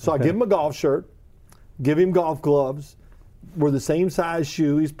 So I give him a golf shirt, give him golf gloves. We're the same size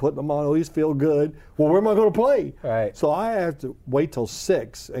shoe. He's putting them on. He's feel good. Well, where am I going to play? Right. So I have to wait till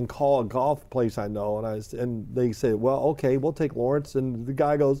 6 and call a golf place I know. And they say, well, okay, we'll take Lawrence. And the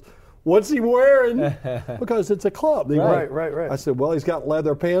guy goes, what's he wearing? Because it's a club. Right. I said, well, he's got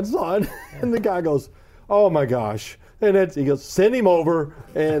leather pants on. And the guy goes, oh, my gosh. And he goes, send him over.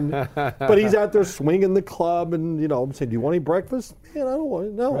 But he's out there swinging the club. And, I'm saying, do you want any breakfast? Man, I don't want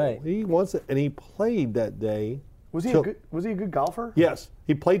it. No. Right. He wants it. And he played that day. Was he a good golfer? Yes.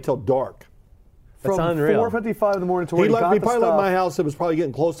 He played till dark. From 4:55 in the morning to where he probably left my house. It was probably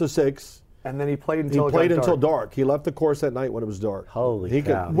getting close to 6. And then he played until dark. He left the course that night when it was dark. Holy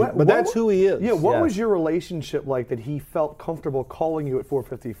cow. But that's who he is. Yeah, what was your relationship like that he felt comfortable calling you at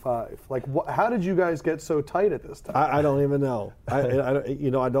 4:55? Like, how did you guys get so tight at this time? I don't even know. I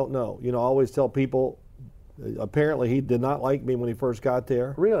don't know. I always tell people, apparently he did not like me when he first got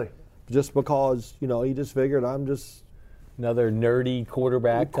there. Really? Just because, he just figured I'm just another nerdy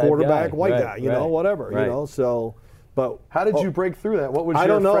quarterback white guy, whatever, so. But how did you break through that? What was I your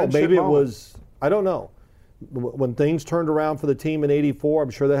don't know. friendship Maybe moment? it was. I don't know. When things turned around for the team in '84, I'm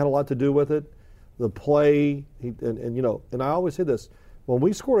sure they had a lot to do with it. The play, and I always say this: when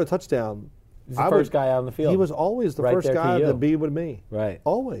we scored a touchdown, he's the first guy out on the field. He was always the first guy to be with me. Right.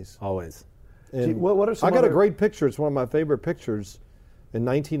 Always. And what are some I got a great picture. It's one of my favorite pictures. In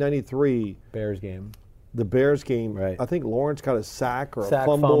 1993, the Bears game, right. I think Lawrence got a sack or a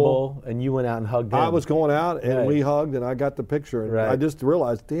fumble, and you went out and hugged him. I was going out, and we hugged, and I got the picture, and I just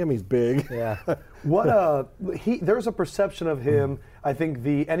realized, damn, he's big. Yeah. There's a perception of him. I think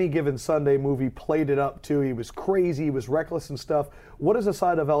the Any Given Sunday movie played it up too. He was crazy, he was reckless and stuff. What is a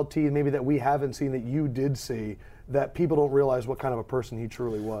side of LT maybe that we haven't seen that you did see that people don't realize what kind of a person he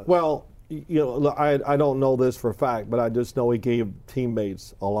truly was? Well, I don't know this for a fact, but I just know he gave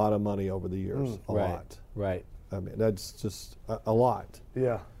teammates a lot of money over the years. A lot. Right. I mean, that's just a lot.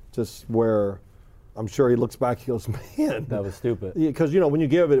 Yeah. Just where I'm sure he looks back, he goes, man. That was stupid. Because, when you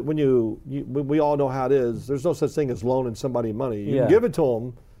give it, we all know how it is. There's no such thing as loaning somebody money. You can give it to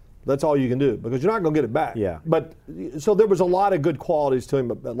them. That's all you can do because you're not going to get it back. Yeah. But so there was a lot of good qualities to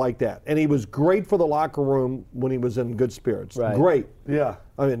him like that. And he was great for the locker room when he was in good spirits. Right. Great. Yeah.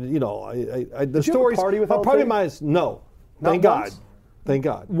 I mean, the Did stories. You have a party with no. Not Thank God. once? Thank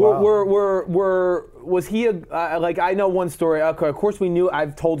God. Was he like, I know one story. Of course, we knew.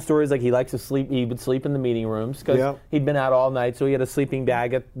 I've told stories like he likes to sleep. He would sleep in the meeting rooms because he'd been out all night, so he had a sleeping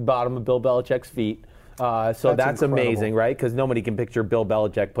bag at the bottom of Bill Belichick's feet. So that's amazing, right? Because nobody can picture Bill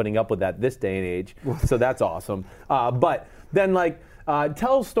Belichick putting up with that this day and age. So that's awesome. But then, like,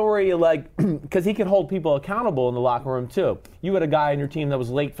 tell a story, like, because he can hold people accountable in the locker room, too. You had a guy on your team that was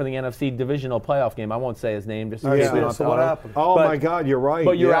late for the NFC divisional playoff game. I won't say his name. Just so what happened? My God, you're right.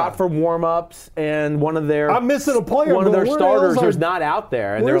 But you're out for warm-ups, and one of their I'm missing a player. One of their starters is not out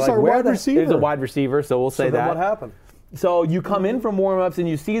there. And they're like, wide receiver? He's a wide receiver, so we'll say that. What happened? So you come in from warm-ups and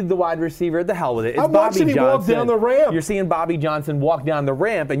you see the wide receiver. The hell with it. It's I'm Bobby watching him walk down the ramp. You're seeing Bobby Johnson walk down the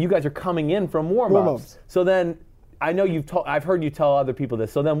ramp, and you guys are coming in from warm-ups. So then, I know I've heard you tell other people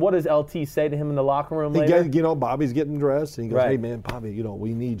this. So then, what does LT say to him in the locker room later? Bobby's getting dressed, and he goes, "Hey man, Bobby,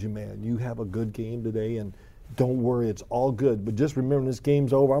 we need you, man. You have a good game today, and don't worry, it's all good. But just remember, this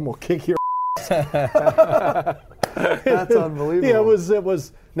game's over. I'm gonna kick your ass." That's unbelievable. Yeah, it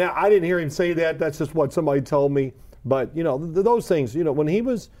was. Now I didn't hear him say that. That's just what somebody told me. But those things. When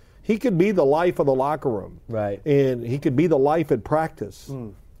he could be the life of the locker room, right? And he could be the life at practice.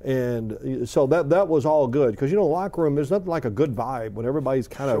 And so that was all good because locker room, there's nothing like a good vibe when everybody's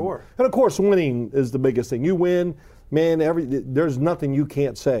kind of and of course winning is the biggest thing. You win, man. There's nothing you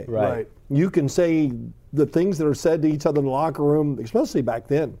can't say. Right. You can say the things that are said to each other in the locker room, especially back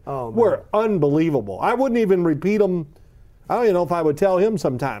then, were unbelievable. I wouldn't even repeat them. I don't even know if I would tell him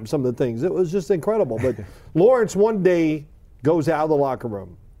sometimes some of the things. It was just incredible. But Lawrence one day goes out of the locker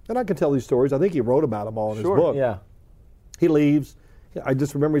room, and I can tell these stories. I think he wrote about them all in his book. Yeah. He leaves. I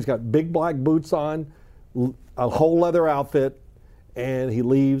just remember he's got big black boots on, a whole leather outfit, and he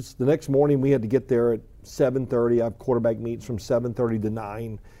leaves. The next morning we had to get there at 7:30. I have quarterback meets from 7:30 to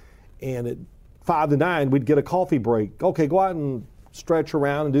 9. And at 5 to 9, we'd get a coffee break. Okay, go out and stretch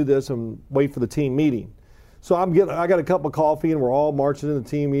around and do this and wait for the team meeting. So I got a cup of coffee, and we're all marching in the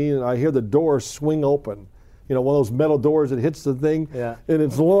team meeting, and I hear the door swing open. One of those metal doors that hits the thing. Yeah. And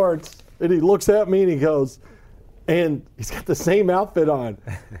it's Lawrence. And he looks at me and he goes, and he's got the same outfit on.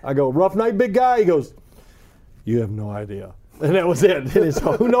 I go, "Rough night, big guy?" He goes, "You have no idea." And that was it. And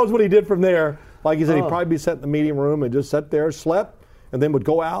so who knows what he did from there. Like he said, he'd probably be sat in the meeting room and just sat there, slept, and then would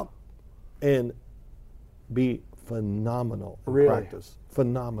go out and be phenomenal in practice.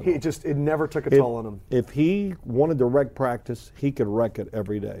 Phenomenal. It never took a toll on him. If he wanted to wreck practice, he could wreck it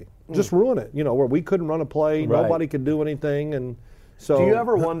every day. Just ruin it. Where we couldn't run a play, nobody could do anything, and so. Do you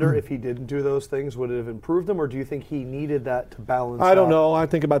ever wonder if he didn't do those things, would it have improved him, or do you think he needed that to balance? I don't know. I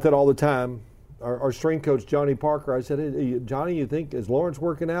think about that all the time. Our strength coach, Johnny Parker, I said, "Hey, Johnny, you think, is Lawrence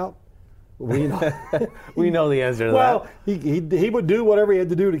working out?" We know the answer to that. Well, he would do whatever he had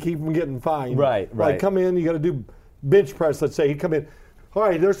to do to keep him getting fined. Right. Like, come in, you got to do bench press, let's say. He'd come in, all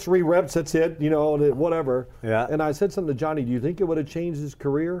right, there's 3 reps, that's it, whatever. Yeah. And I said something to Johnny, do you think it would have changed his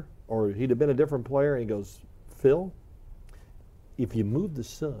career or he'd have been a different player? And he goes, "Phil, if you move the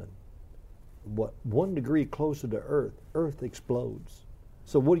sun 1 degree closer to Earth explodes.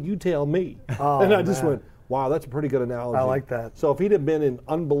 So what do you tell me?" And I just went, wow, that's a pretty good analogy. I like that. So if he'd have been in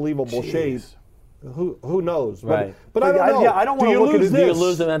unbelievable shape, who knows? Right. But I don't know. I don't want to look at it. Do you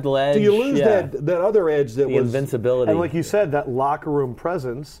lose the mental edge? Do you lose that other edge that the was invincibility? And like you said, that locker room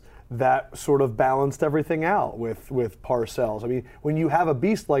presence that sort of balanced everything out with Parcells. I mean, when you have a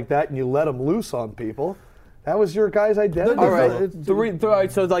beast like that and you let him loose on people, that was your guy's identity. All right.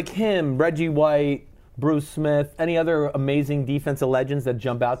 So like him, Reggie White, Bruce Smith, any other amazing defensive legends that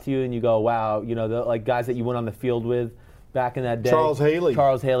jump out to you and you go, wow, like guys that you went on the field with back in that day? Charles Haley.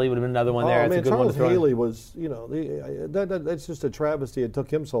 Charles Haley would have been another one there. Oh, That's man, a good Charles one to Haley was, that's just a travesty. It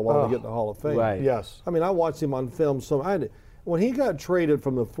took him so long to get in the Hall of Fame. Right. Yes. I mean, I watched him on film. When he got traded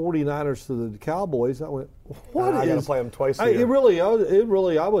from the 49ers to the Cowboys, I went, what I got to play him twice a year.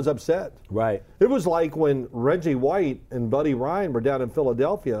 I was upset. Right. It was like when Reggie White and Buddy Ryan were down in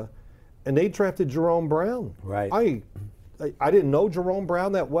Philadelphia, and they drafted Jerome Brown. Right. I didn't know Jerome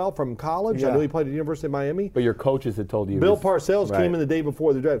Brown that well from college. Yeah. I knew he played at the University of Miami. But your coaches had told you. Bill Parcells came in the day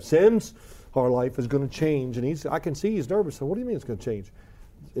before the draft. "Sims, our life is going to change." And I can see he's nervous. So what do you mean it's going to change?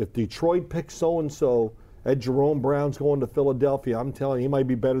 If Detroit picks so-and-so, Ed Jerome Brown's going to Philadelphia, I'm telling you, he might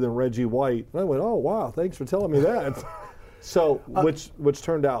be better than Reggie White. And I went, oh, wow, thanks for telling me that. So, which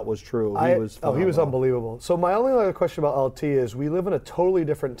turned out was true. He was phenomenal. He was unbelievable. So my only other question about LT is we live in a totally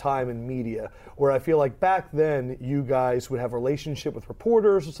different time in media where I feel like back then you guys would have a relationship with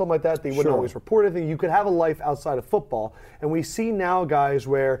reporters or something like that. They wouldn't always report anything. You could have a life outside of football. And we see now guys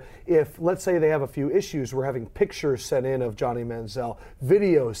where if, let's say they have a few issues, we're having pictures sent in of Johnny Manziel,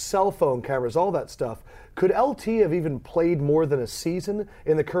 videos, cell phone cameras, all that stuff. Could LT have even played more than a season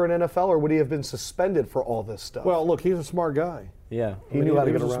in the current NFL, or would he have been suspended for all this stuff? Well, look, he's a smart guy. Yeah. He knew how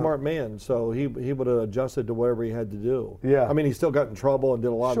to get around. He was a smart man, so he would have adjusted to whatever he had to do. Yeah. I mean, he still got in trouble and did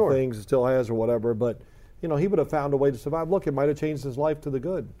a lot of things, still has or whatever, but, he would have found a way to survive. Look, it might have changed his life to the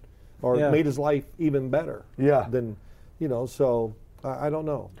good or made his life even better. Yeah. Than, so I don't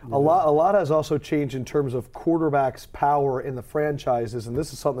know. A lot has also changed in terms of quarterbacks' power in the franchises, and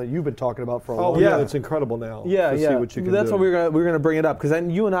this is something that you've been talking about for a long time. Yeah, it's incredible now. Yeah, See what you can That's do. what we're gonna bring it up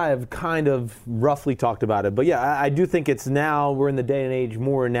because you and I have kind of roughly talked about it. But yeah, I do think it's now we're in the day and age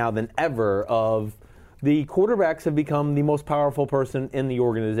more now than ever of the quarterbacks have become the most powerful person in the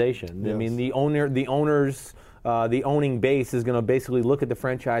organization. Yes. I mean, the owners. The owning base is going to basically look at the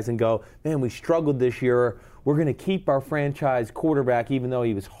franchise and go, man, we struggled this year. We're going to keep our franchise quarterback even though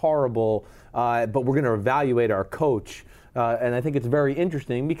he was horrible, but we're going to evaluate our coach. And I think it's very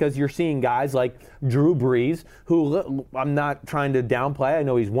interesting because you're seeing guys like Drew Brees, who I'm not trying to downplay. I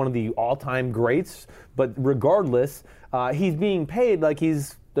know he's one of the all-time greats, but regardless, he's being paid like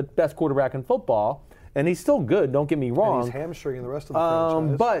he's the best quarterback in football. And he's still good, don't get me wrong. And he's hamstringing the rest of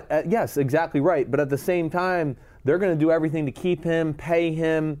the franchise. But, yes, exactly right. But at the same time, they're going to do everything to keep him, pay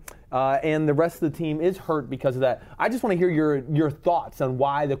him, and the rest of the team is hurt because of that. I just want to hear your thoughts on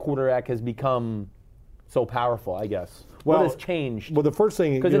why the quarterback has become so powerful, I guess. What has changed? Well, the first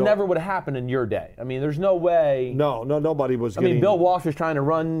thing, because it never would have happened in your day. I mean, there's no way. No, nobody was. I mean, Bill Walsh was trying to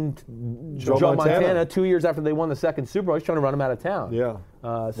run Joe Montana 2 years after they won the second Super Bowl. He's trying to run him out of town. Yeah.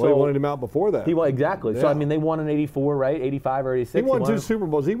 So he wanted him out before that. Exactly. Yeah. So I mean, they won in '84, right? '85 or '86. He won 2 Super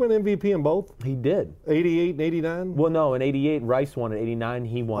Bowls. He won MVP in both. He did. '88 and '89. Well, no, in '88 Rice won. In '89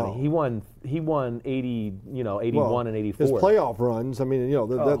 he won. Oh. He won 81 and '84. His playoff runs. I mean,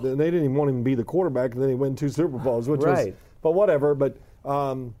 they didn't even want him to be the quarterback, and then he won 2 Super Bowls, which was. But whatever. But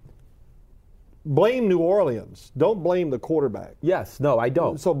blame New Orleans. Don't blame the quarterback. Yes. No, I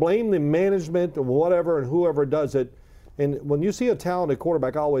don't. So blame the management or whatever and whoever does it. And when you see a talented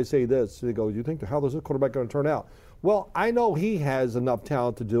quarterback, I always say this. They go, you think, how is this quarterback going to turn out? Well, I know he has enough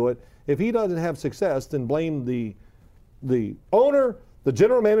talent to do it. If he doesn't have success, then blame the owner, the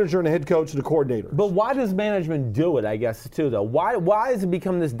general manager, and the head coach, and the coordinator. But why does management do it, I guess, too, though? Why has it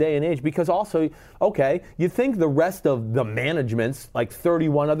become this day and age? Because also, okay, you think the rest of the managements, like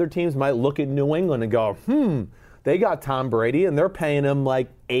 31 other teams, might look at New England and go, they got Tom Brady, and they're paying him like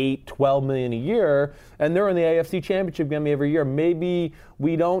 $12 million a year, and they're in the AFC Championship game every year. Maybe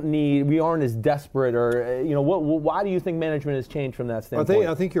we aren't as desperate, or why do you think management has changed from that standpoint?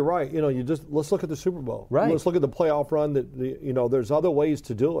 I think you're right. Let's look at the Super Bowl. Right. Let's look at the playoff run. There's other ways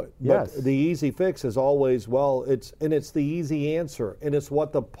to do it. Yes. But the easy fix is always it's the easy answer, and it's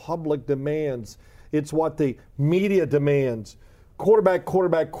what the public demands. It's what the media demands. Quarterback.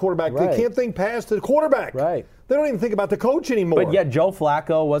 Right. They can't think past the quarterback. Right. They don't even think about the coach anymore. But yet Joe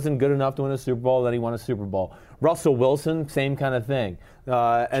Flacco wasn't good enough to win a Super Bowl, then he won a Super Bowl. Russell Wilson, same kind of thing.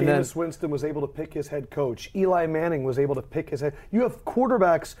 And Jameis Winston was able to pick his head coach. Eli Manning was able to pick his head. You have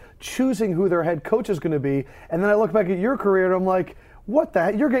quarterbacks choosing who their head coach is going to be, and then I look back at your career and I'm like, what the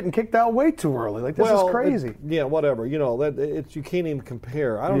heck? You're getting kicked out way too early. Like, this is crazy. Whatever. You can't even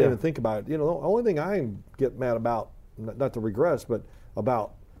compare. I don't even think about it. The only thing I get mad about, not to regress, but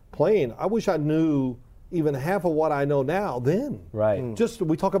about playing, I wish I knew even half of what I know now then. Right.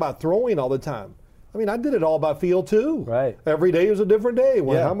 We talk about throwing all the time. I mean, I did it all by feel too. Right. Every day was a different day.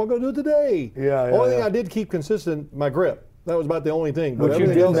 How am I going to do it today? Only thing I did keep consistent, my grip. That was about the only thing. But you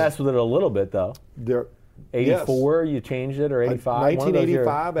did mess with it a little bit, though. 84, you changed it, or 85?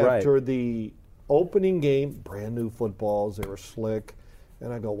 1985, after the opening game, brand new footballs, they were slick.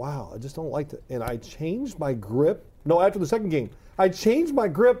 And I go, wow, I just don't like it. And I changed my grip. No, after the second game, I changed my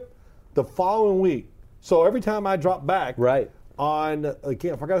grip the following week. So every time I dropped back again,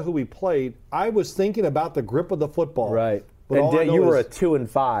 I forgot who we played, I was thinking about the grip of the football. Right. But and you were a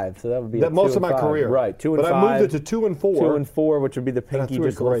 2-5, so that would be most of my career. Right, 2-5. But I moved it to 2-4. 2-4, which would be the pinky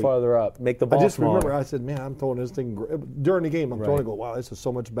just a little farther up. Make the ball I just smaller. remember, I said, man, I'm throwing this thing during the game. I'm throwing it, go, wow, this is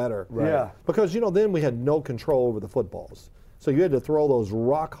so much better. Right. Yeah. Because then we had no control over the footballs, so you had to throw those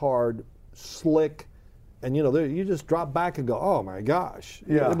rock hard, slick, and you just drop back and go, oh my gosh,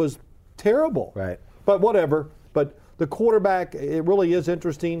 it was terrible. Right. But whatever. But the quarterback, it really is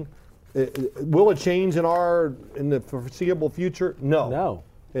interesting. Will it change in the foreseeable future? No.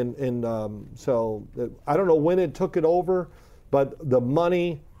 And so I don't know when it took it over, but the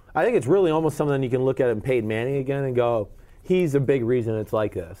money, I think it's really almost something you can look at in Peyton Manning again and go, he's a big reason it's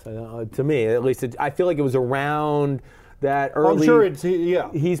like this. To me, at least, I feel like it was around that early. I'm sure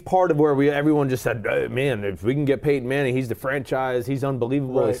he's part of where everyone just said, man, if we can get Peyton Manning, he's the franchise. He's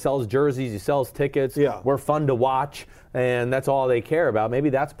unbelievable. Right. He sells jerseys. He sells tickets. Yeah. We're fun to watch. And that's all they care about. Maybe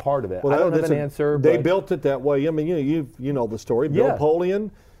that's part of it. Well, I don't have an answer. They built it that way. I mean, you know the story. Bill Polian,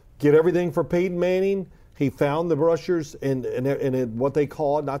 get everything for Peyton Manning. He found the rushers and what they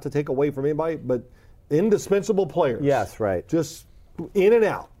call it, not to take away from anybody, but indispensable players. Yes, right. Just in and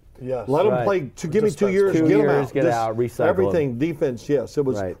out. Yes. Let them play. Give me 2 years. Get them out. Get out. Recycle everything. Defense. Yes, it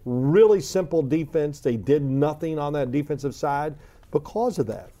was really simple defense. They did nothing on that defensive side because of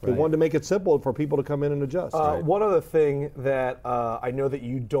that. They wanted to make it simple for people to come in and adjust. One other thing that I know that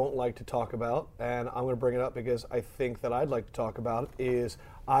you don't like to talk about, and I'm going to bring it up because I think that I'd like to talk about, is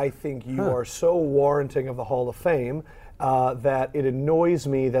I think you are so warranting of the Hall of Fame that it annoys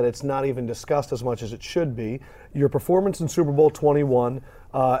me that it's not even discussed as much as it should be. Your performance in Super Bowl 21,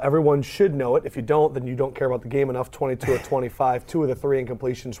 everyone should know it. If you don't, then you don't care about the game enough. 22 of 25, 2 of the 3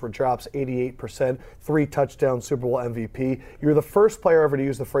 incompletions were drops, 88%, 3 touchdowns, Super Bowl MVP. You're the first player ever to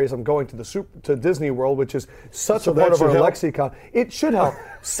use the phrase, I'm going to Disney World, which is such a part of our lexicon. It should help.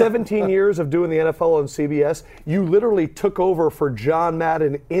 17 years of doing the NFL on CBS. You literally took over for John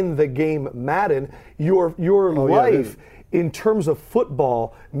Madden in the game Madden. Your life in terms of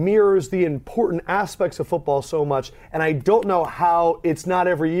football mirrors the important aspects of football so much, and I don't know how it's not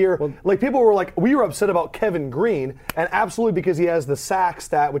every year. Like, people were like, we were upset about Kevin Green, and absolutely because he has the sack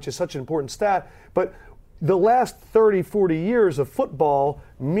stat, which is such an important stat, but the last 30, 40 years of football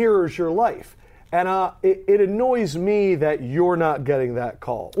mirrors your life. And it annoys me that you're not getting that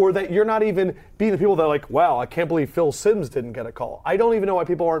call, or that you're not even being the people that are like, wow, I can't believe Phil Simms didn't get a call. I don't even know why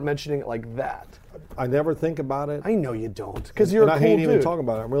people aren't mentioning it like that. I never think about it. I know you don't, because you're a cool dude. I hate even talking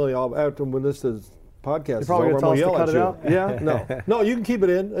about it. I'm really, after when this podcast is over, I'm going to yell cut at it you. out? Yeah? No, you can keep it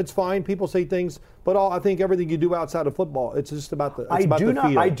in. It's fine. People say things, but I think everything you do outside of football, it's just about the field.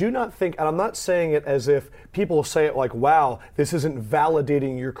 I do not think, and I'm not saying it as if people say it like, wow, this isn't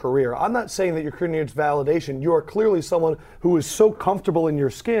validating your career. I'm not saying that your career needs validation. You are clearly someone who is so comfortable in your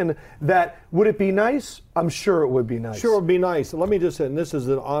skin that, would it be nice? I'm sure it would be nice. Sure, it would be nice. Let me just say, and this is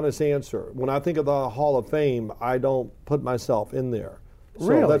an honest answer. When I think of the Hall of Fame, I don't put myself in there. So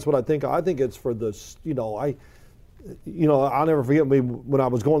really? That's what I think. I think it's for this, I'll never forget when I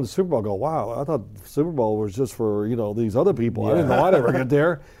was going to the Super Bowl, I go, wow, I thought the Super Bowl was just for, these other people. I didn't know I'd ever get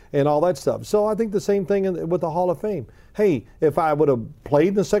there and all that stuff. So I think the same thing with the Hall of Fame. Hey, if I would have played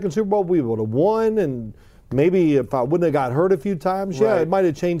in the second Super Bowl, we would have won, and maybe if I wouldn't have got hurt a few times, it might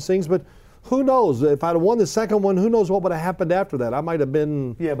have changed things, but who knows? If I'd have won the second one, who knows what would have happened after that? I might have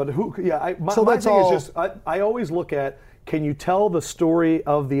been... Yeah, but my thing is just, I always look at, can you tell the story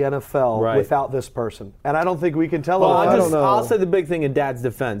of the NFL without this person? And I don't think we can tell it. I don't know. I'll say the big thing in Dad's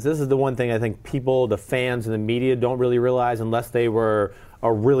defense. This is the one thing I think people, the fans and the media, don't really realize unless they were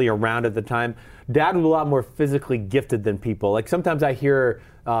really around at the time. Dad was a lot more physically gifted than people. Like, sometimes I hear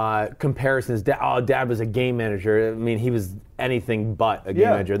comparisons. Dad was a game manager. I mean, he was anything but a game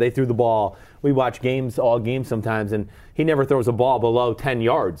manager. They threw the ball. We watch all games sometimes, and he never throws a ball below 10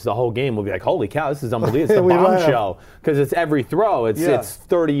 yards. The whole game will be like, holy cow, this is unbelievable. It's the bomb show. Because it's every throw. It's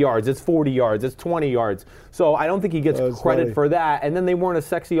 30 yards. It's 40 yards. It's 20 yards. So I don't think he gets credit for that. And then they weren't a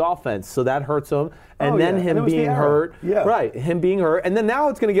sexy offense, so that hurts him. And him being hurt. Yeah. Right, him being hurt. And then now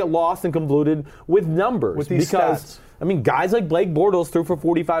it's going to get lost and convoluted with numbers. With these stats. I mean, guys like Blake Bortles threw for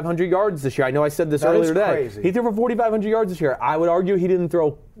 4,500 yards this year. I know I said this earlier today. Crazy. He threw for 4,500 yards this year. I would argue he didn't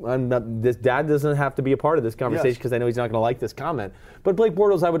throw. This Dad doesn't have to be a part of this conversation because I know he's not going to like this comment. But Blake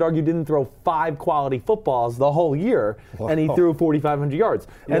Bortles, I would argue, didn't throw 5 quality footballs the whole year, and he threw 4,500 yards.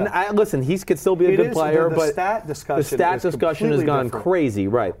 Yeah. And listen, he could still be a good player, but the stat discussion has gone crazy,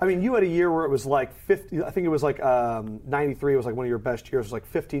 right? I mean, you had a year where it was like 50. I think it was like 93 was like one of your best years. It was like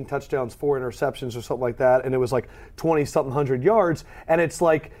 15 touchdowns, 4 interceptions, or something like that, and it was like 20-something hundred yards. And it's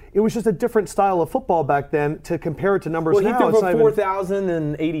like it was just a different style of football back then to compare it to numbers now. Well, he threw for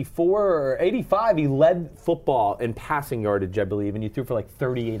 4,084 or 85. He led football in passing yardage, I believe, and he threw for like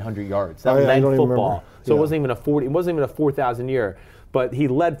 3,800 yards. That led football. So it wasn't even a 40. It wasn't even a 4,000 year. But he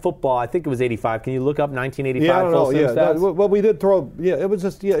led football. I think it was 85. Can you look up 1985? Yeah, I don't know. Yeah, well, we did throw. Yeah, it was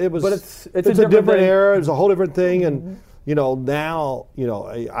just. Yeah, it was. But it's a different era. It was a whole different thing, and now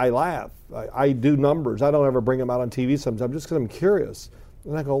I laugh. I do numbers. I don't ever bring them out on TV sometimes just because I'm curious,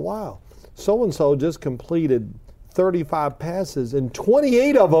 and I go, wow, so and so just completed 35 passes, and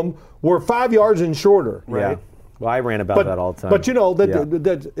 28 of them were 5 yards and shorter. Right. Well, I ran about that all the time. But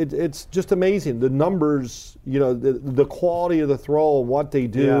it's just amazing. The numbers, the quality of the throw and what they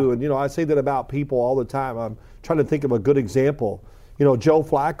do. And, I say that about people all the time. I'm trying to think of a good example. Joe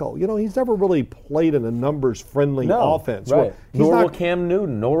Flacco, he's never really played in a numbers-friendly offense. Right. Nor will Cam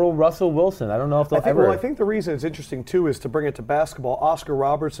Newton, nor will Russell Wilson. I don't know if they'll ever. Well, I think the reason it's interesting, too, is to bring it to basketball. Oscar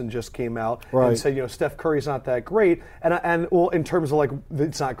Robertson just came out and said, Steph Curry's not that great. And in terms of,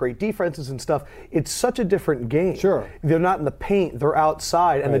 it's not great defenses and stuff, it's such a different game. Sure. They're not in the paint. They're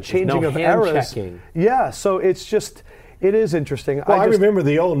outside. And the changing of eras. Yeah, so it's just... It is interesting. Well, I remember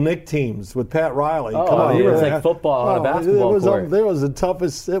the old Knick teams with Pat Riley. Oh, come on, it was like football on a basketball court. There was the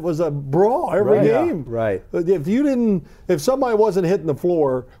toughest. It was a brawl every game. Right. If somebody wasn't hitting the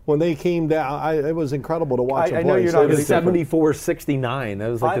floor when they came down, it was incredible to watch. I know you're not. It was 74-69. That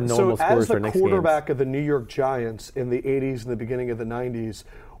was like the normal scores for Knicks games. As the quarterback of the New York Giants in the '80s and the beginning of the '90s.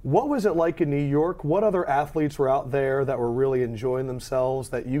 What was it like in New York? What other athletes were out there that were really enjoying themselves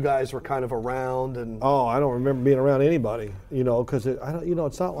that you guys were kind of around? I don't remember being around anybody, because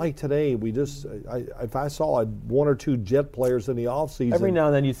it's not like today. If I saw one or two Jet players in the offseason. Every now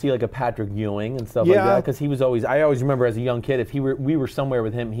and then you see like a Patrick Ewing and stuff like that, because he was always. I always remember as a young kid, if we were somewhere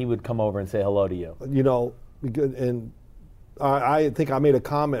with him, he would come over and say hello to you. And I think I made a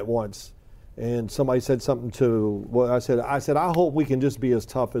comment once. And somebody said something I said, I hope we can just be as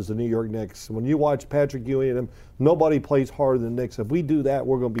tough as the New York Knicks. When you watch Patrick Ewing and them, nobody plays harder than the Knicks. If we do that,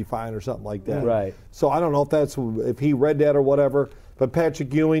 we're going to be fine or something like that. Right. So I don't know if he read that or whatever. But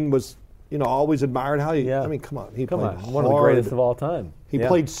Patrick Ewing was, always admired how he. I mean, come on, he played hard. One of the greatest of all time. He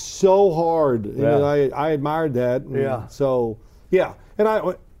played so hard. I admired that. So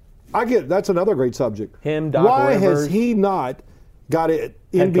and I get that's another great subject. Why has he not got it?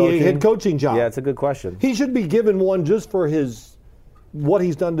 NBA head coaching job. Yeah, it's a good question. He should be given one just for what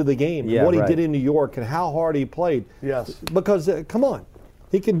he's done to the game, what he did in New York, and how hard he played. Yes. Because, come on,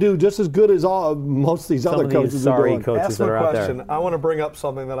 he can do just as good as most of these other coaches are doing. Coaches that are out there. I want to bring up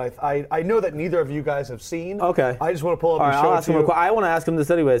something that I know that neither of you guys have seen. Okay. I just want to pull up and show it to you. I want to ask him this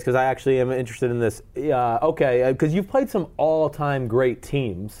anyways because I actually am interested in this. Because you've played some all-time great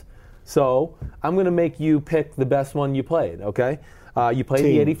teams. So I'm going to make you pick the best one you played, okay? You played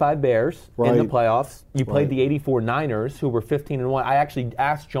the 85 Bears in the playoffs. You played the 84 Niners, who were 15-1. I actually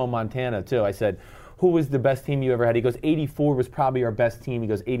asked Joe Montana, too. I said, who was the best team you ever had? He goes, 84 was probably our best team. He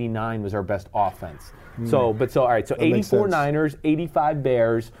goes, 89 was our best offense. All right. So 84 Niners, 85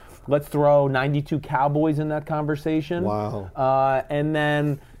 Bears. Let's throw 92 Cowboys in that conversation. Wow. And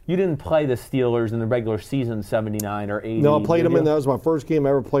then you didn't play the Steelers in the regular season, 79 or 80. No, I played them, and that was my first game I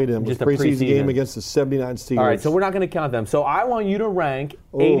ever played in. It was a preseason game against the 79 Steelers. All right, so we're not going to count them. So I want you to rank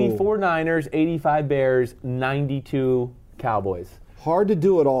 84 Niners, 85 Bears, 92 Cowboys. Hard to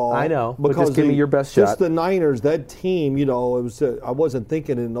do it all. I know, but just give me your best shot. Just the Niners, that team, it was. I wasn't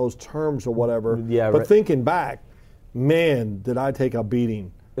thinking in those terms or whatever. Yeah, but thinking back, man, did I take a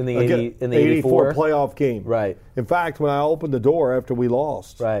beating. In the 84 playoff game. Right. In fact, when I opened the door after we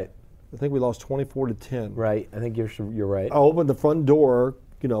lost. Right. I think we lost 24-10. Right. I think you're right. I opened the front door,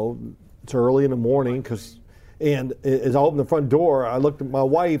 it's early in the morning and as I opened the front door, I looked at my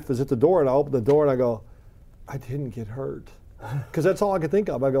wife was at the door and I opened the door and I go, I didn't get hurt. Because that's all I could think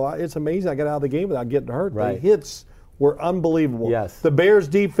of. I go, it's amazing I got out of the game without getting hurt. Right. The hits were unbelievable. Yes. The Bears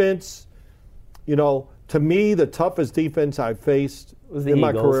defense, to me, the toughest defense I've faced in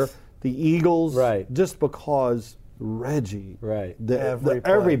my career, the Eagles, just because Reggie,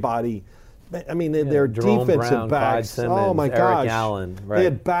 everybody, I mean, their defensive backs, Simmons, oh my gosh, Eric Allen, they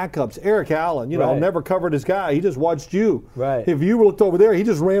had backups. Eric Allen, never covered his guy. He just watched you. Right. If you looked over there, he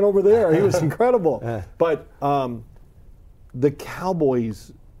just ran over there. He was incredible. But the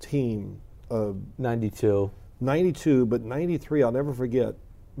Cowboys team, 92, but 93, I'll never forget.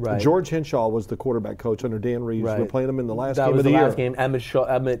 Right. George Henshaw was the quarterback coach under Dan Reeves. Right. We're playing him in the last game of the year. year. That was the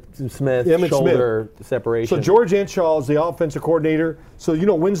last game. Emmitt Smith, shoulder separation. So George Henshaw is the offensive coordinator. So,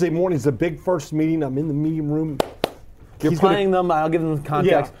 Wednesday morning is the big first meeting. I'm in the meeting room. You're playing them. I'll give them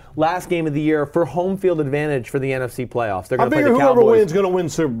context. Yeah. Last game of the year for home field advantage for the NFC playoffs. They're going to play the Cowboys. Whoever wins is going to win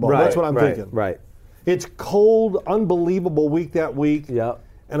Super Bowl. Right, that's what I'm thinking. Right. It's cold, unbelievable week that week. Yep.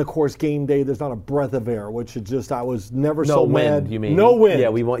 And of course, game day, there's not a breath of air, which is just, I was never no so wind, mad. You mean? No wind.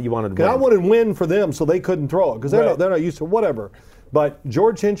 Yeah, you wanted wind. Because I wanted wind for them so they couldn't throw it because they're not used to whatever. But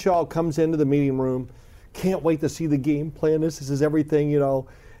George Henshaw comes into the meeting room, can't wait to see the game plan. This is everything,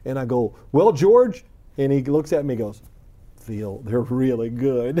 And I go, well, George, and he looks at me and goes, Phil, they're really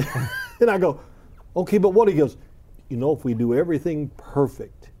good. And I go, okay, but what? He goes, if we do everything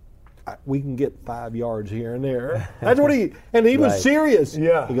perfect, we can get 5 yards here and there. That's what he was serious.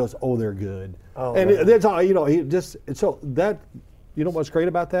 Yeah. He goes, oh, they're good. Oh, and that's all, he just, so that, you know what's great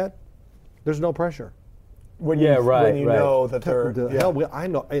about that? There's no pressure. When you know that they're hell, I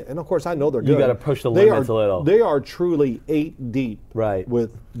know, and of course I know they're good. You got to push the limits a little. They are truly 8 deep, right,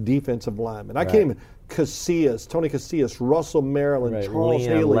 with defensive linemen. I can't even Casillas, Tony Casillas, Russell Maryland, Charles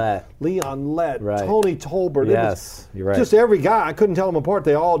Haley, Leon Lett, Tony Tolbert. Yes, you're right. Just every guy, I couldn't tell them apart.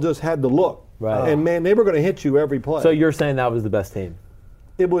 They all just had the look, and man, they were going to hit you every play. So you're saying that was the best team?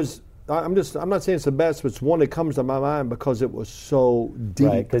 It was. I'm not saying it's the best, but it's one that comes to my mind because it was so deep.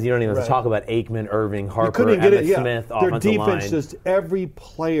 Right, because you don't even have to talk about Aikman, Irving, Harper, Emmitt Smith, their offensive defense, line. just every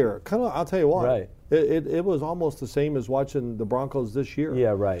player. Kind of, I'll tell you what. Right. It was almost the same as watching the Broncos this year.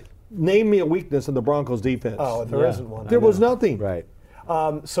 Yeah, right. Name me a weakness in the Broncos defense. Oh, there isn't one. There was nothing. Right.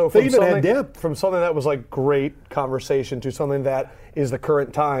 So they even had depth. From something that was like great conversation to something that is the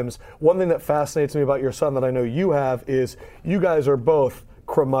current times, one thing that fascinates me about your son that I know you have is you guys are both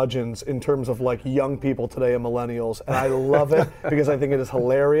curmudgeons in terms of like young people today and millennials, and I love it because I think it is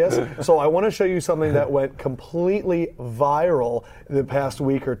hilarious. So I want to show you something that went completely viral in the past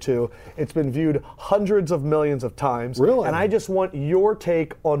week or two. It's been viewed hundreds of millions of times. Really? And I just want your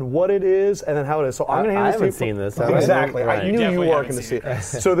take on what it is and then how it is. So I'm going to hand this to you. I haven't seen this. Exactly. Right. I knew you weren't going to see it.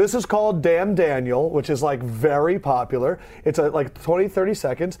 So this is called Damn Daniel, which is like very popular. It's like 20, 30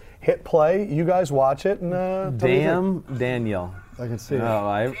 seconds. Hit play. You guys watch it. And Damn Daniel. I can see it.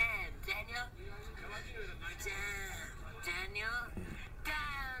 Daniel.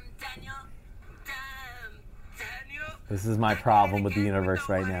 This is my problem with the universe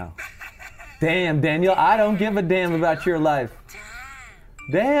right now. Damn, Daniel, I don't give a damn about your life.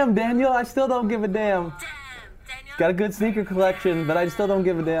 Damn, Daniel, I still don't give a damn. Got a good sneaker collection, but I still don't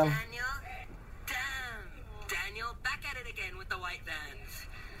give a damn. Daniel, back at it again with the white vans.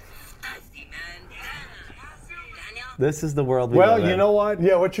 Dusty, man. Daniel. This is the world we live in. Well, you know what?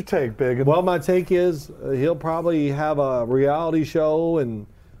 Yeah, what's your take, Big? Well, my take is he'll probably have a reality show and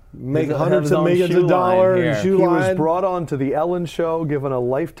make hundreds of millions of dollars. He was brought on to the Ellen Show, given a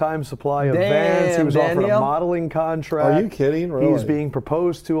lifetime supply of vans. He was offered a modeling contract. Are you kidding? Really? He's being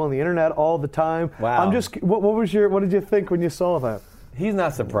proposed to on the internet all the time. Wow. What did you think when you saw that? He's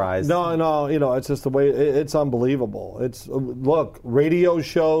not surprised. No, it's just the way, it's unbelievable. Look, radio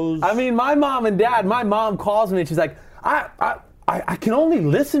shows. I mean, my mom calls me and she's like, I can only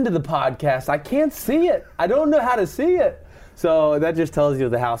listen to the podcast. I can't see it. I don't know how to see it. So that just tells you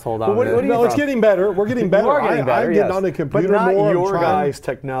the household I'm in. No, it's getting better. We're getting better. I'm getting on the computer but not more. Your guys'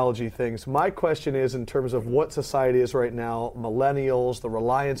 technology things. My question is in terms of what society is right now, millennials, the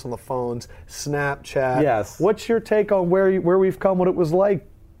reliance on the phones, Snapchat. Yes. What's your take on where we've come, what it was like,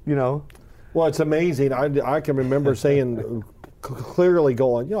 Well, it's amazing. I can remember saying, clearly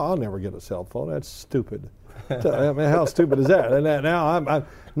going, I'll never get a cell phone. That's stupid. I mean, how stupid is that? And now I'm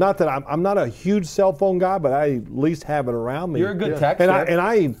not that I'm not a huge cell phone guy, but I at least have it around me. You're a good texter. And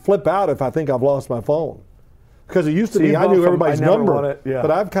I flip out if I think I've lost my phone. Because it used to be I knew everybody's number,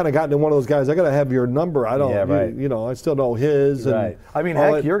 but I've kind of gotten to one of those guys. I got to have your number. I don't. Yeah, right. I still know his. Right. I mean,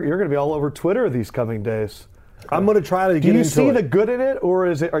 heck, you're going to be all over Twitter these coming days. I'm going to try to get into it. Do you see the good in it, or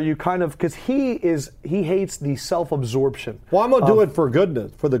are you kind of, because he hates the self-absorption. Well, I'm going to do it for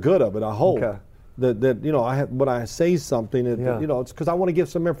the good of it. I hope. Okay. That when I say something, it's because I want to give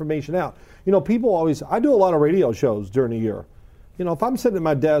some information out. People always. I do a lot of radio shows during the year. If I'm sitting at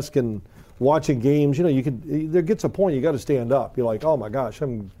my desk and watching games, there gets a point you got to stand up. You're like, oh my gosh,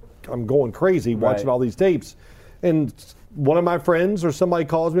 I'm going crazy watching all these tapes, and one of my friends or somebody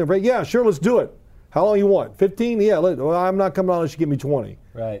calls me and says, yeah, sure, let's do it. How long you want? 15? Yeah. Well, I'm not coming on unless you give me 20.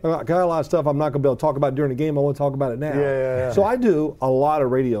 Right. I got a lot of stuff I'm not going to be able to talk about during the game. I want to talk about it now. Yeah. So I do a lot of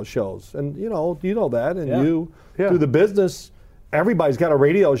radio shows, and you know that, and you do the business. Everybody's got a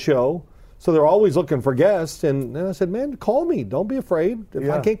radio show, so they're always looking for guests. And I said, man, call me. Don't be afraid. If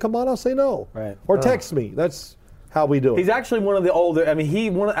I can't come on, I'll say no. Right. Or text me. That's how we do it. He's actually one of the older. I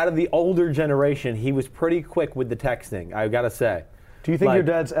mean, out of the older generation. He was pretty quick with the texting. I got to say. Do you think your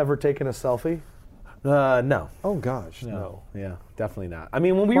dad's ever taken a selfie? No. Oh gosh, no. Yeah, definitely not. I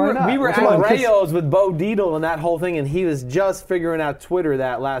mean, when we were at Rayo's with Bo Dietl and that whole thing, and he was just figuring out Twitter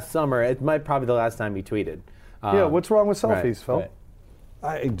that last summer. It might probably be the last time he tweeted. What's wrong with selfies, Phil? Right.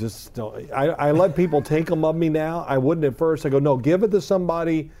 I just don't. I let people take them of me now. I wouldn't at first. I go, no, give it to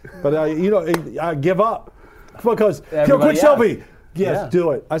somebody. But I give up because quick selfie. Yes,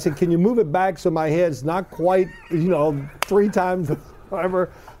 do it. I said, can you move it back so my head's not quite 3 times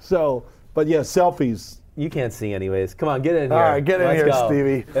whatever. So. But yeah, selfies. You can't see anyways. Come on, get in here. All right, get in here, go.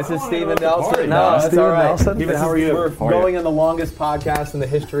 Stevie. This is Steven Nelson. now. that's Steven all right. Nelson. This How are is- you? We're How are going you? in the longest podcast in the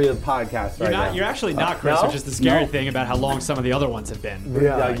history of podcasts right now. You're actually not, Chris, No? which is the scary thing about how long some of the other ones have been.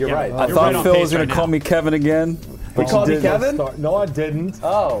 Yeah, you're right. I You're thought right on Phil pace was going right to call now. me Kevin again. He called me Kevin? No, I didn't.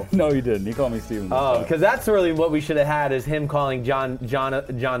 Oh. No, you didn't. He called me Steven. Oh, because that's really what we should have had is him calling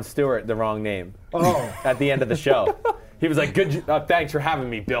John Stewart the wrong name. Oh. At the end of the show. He was like, "Good, thanks for having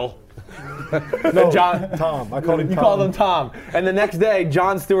me, Bill." No, John, Tom. I called him You Tom. called him Tom. And the next day,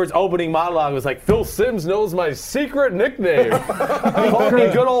 John Stewart's opening monologue was like, "Phil Simms knows my secret nickname. He called me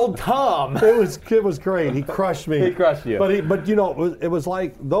good old Tom." It was great. He crushed me. He crushed you. But you know, it was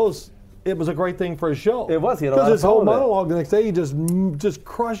like those. It was a great thing for his show. It was. He had a lot Because of his fun whole with it. monologue the next day, he just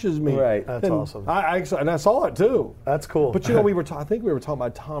crushes me. Right. That's And awesome. I saw it too. That's cool. But you know, I think we were talking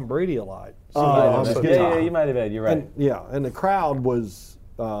about Tom Brady a lot. Yeah, you might have been. You're right. And the crowd was.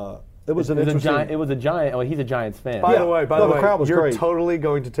 It was an It was a interesting. giant. It was a giant. Oh, he's a Giants fan. By Yeah. the way, No, the crowd was you're great. totally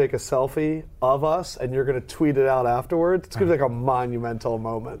going to take a selfie of us and you're going to tweet it out afterwards. It's going to be like a monumental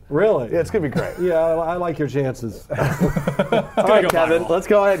moment. Really? Yeah, it's going to be great. Yeah, I like your chances. All right, Kevin. Let's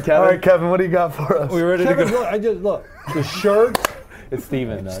go ahead, Kevin. All right, Kevin, what do you got for us? We ready to Kevin, go? look, the shirt. It's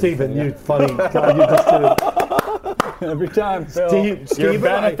Steven. Steven, you funny guy. You just did it. Every time, Phil. Steven,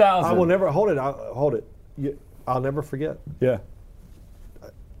 batting 1,000. I will never hold it. Hold it. I'll never forget. Yeah.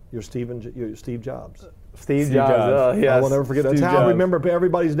 You're Steve Jobs. Steve Steve Jobs. Jobs. Yes. I will never forget. That's Steve how I Jobs. remember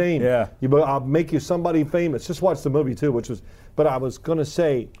everybody's name. Yeah. I'll make you somebody famous. Just watch the movie too, but I was going to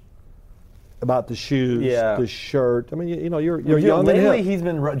say about the shoes, Yeah. the shirt. I mean, you're You know, young and lately hip. he's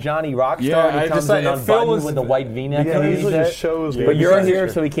been Johnny Rockstar. Yeah, and he I comes decided- in if Phil unbuttoned was- with the white V-neck. Yeah, and he he's usually there. just shows me. But you're Yeah. here,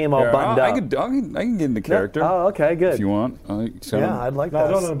 so he came all Here, buttoned I up. can get into character. Oh, okay, good. If you want. Yeah, I'd like No, that.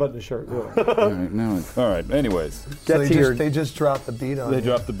 don't unbutton the shirt. Do it. All right, no. All right. Anyways, So Get to your- they just dropped the beat on they you.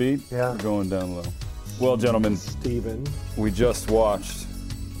 dropped the beat. Yeah. We're going down low. Well, gentlemen, Steven. we just watched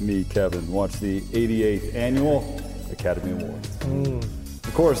Kevin, watch the 88th Annual Academy Awards.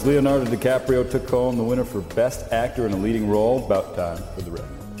 Of course, Leonardo DiCaprio took home the winner for Best Actor in a Leading Role. About time for the record.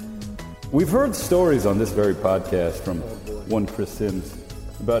 We've heard stories on this very podcast from one Chris Simms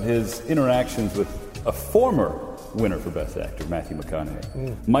about his interactions with a former winner for Best Actor, Matthew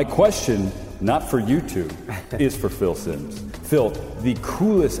McConaughey. My question, not for you two, is for Phil Simms. Phil, the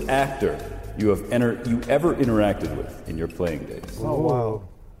coolest actor you ever interacted with in your playing days. Oh wow.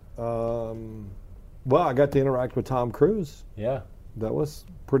 Well, I got to interact with Tom Cruise. Yeah. That was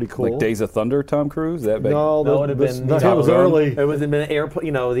pretty cool. Like Days of Thunder, Tom Cruise? That big? No, That would have been. no, Top it was Gun. early. It was been an airplane.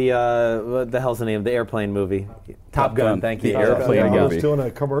 You know what the hell's the name? The airplane movie. Top Gun. Thank you. The airplane I movie. was doing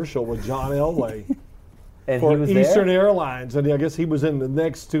a commercial with John Elway And for he was Eastern there. Airlines, and I guess he was in the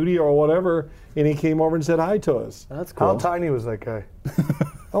next studio or whatever, and he came over and said hi to us. That's How cool. tiny was that guy?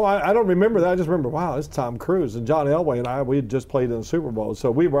 Oh, I don't remember that. I just remember, wow, it's Tom Cruise. And John Elway and I, we had just played in the Super Bowl,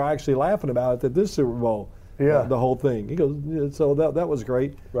 so we were actually laughing about it at this Super Bowl. Yeah. The whole thing. He goes, yeah, so that was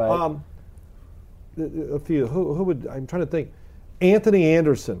great. Right. A few. Who would? I'm trying to think. Anthony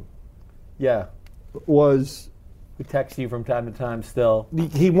Anderson Yeah. was. We text you from time to time still.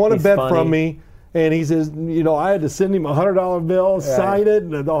 He won a He's bet funny. from me, and he says, I had to send him a $100 bill, sign it,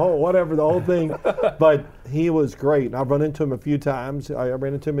 and the whole thing. But he was great. And I've run into him a few times. I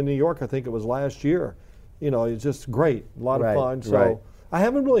ran into him in New York. I think it was last year. He's just great, a lot Right, of fun. So right. I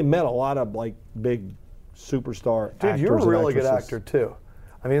haven't really met a lot of like big superstar Dude, actors you're a and really good actresses. actor, too.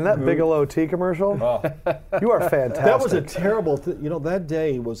 I mean, that Bigelow tea commercial, you are fantastic. That was a terrible. That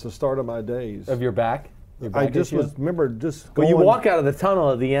day was the start of my days. Of your back. Your I back just issue? remember just When going. you walk out of the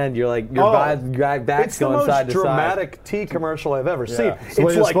tunnel at the end, you're like your back's It's the going most side to side. dramatic tea commercial I've ever seen. It's the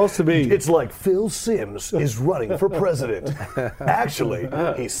way it's supposed to be. It's like Phil Simms is running for president. Actually,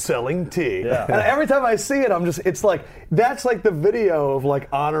 he's selling tea. And every time I see it, it's like that's like the video of like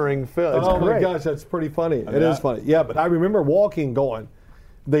honoring Phil. It's Oh my great. gosh, that's pretty funny. It is funny. Yeah, but I remember walking, going.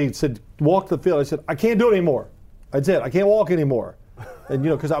 They said walk the field. I said I can't do it anymore. That's it. I can't walk anymore. And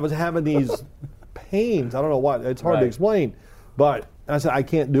because I was having these pains. I don't know what. It's hard to explain. But I said I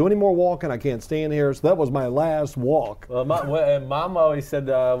can't do any more walking. I can't stand here. So that was my last walk. Well, Mom always said,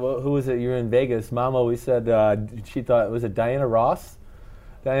 who was it? You were in Vegas. Mom always said she thought, was it Diana Ross?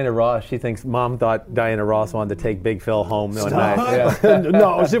 Diana Ross. Mom thought Diana Ross wanted to take Big Phil home one night. Yeah.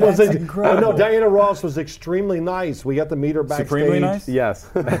 No, she was. No, Diana Ross was extremely nice. We got to meet her backstage. Supremely nice? Yes.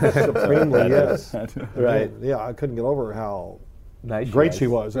 Supremely, yes. Right. Yeah, I couldn't get over how Nice. great she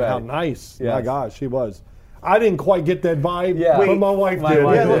was and how Right. nice. Yes. My gosh, she was. I didn't quite get that vibe, Yeah. but my wife My did.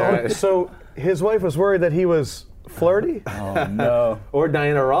 wife Yeah, did. look, so his wife was worried that he was Flirty? Oh, no. Or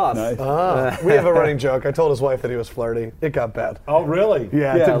Diana Ross. Nice. We have a running joke. I told his wife that he was flirty. It got bad. Oh, really?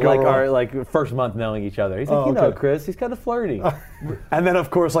 Yeah, it Yeah, didn't go like wrong. our first month knowing each other. He's like, you know, okay. Chris, he's kind of flirty. And then, of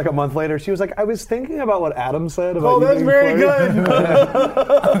course, like a month later, she was like, I was thinking about what Adam said about Oh, you that's being very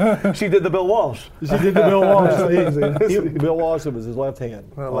flirty. good. She did the Bill Walsh. She did the Bill Walsh. Bill Walsh, it was his left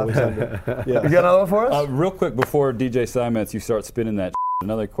hand. Always under. Yeah. You got another one for us? Real quick before DJ Simons, you start spinning that.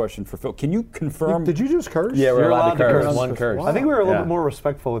 Another question for Phil. Can you confirm? Did you just curse? Yeah, we're You're allowed to curse. curse. One curse. I think we were a little Yeah. bit more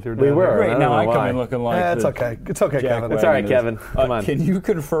respectful with your dad. We were. Right I now, don't I know come why. in looking like. It's the okay. It's okay, Jack Kevin. It's all right, Wagon Kevin. is. Come on. Can you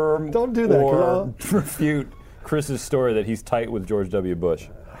confirm Don't do that, or refute Chris's story that he's tight with George W. Bush?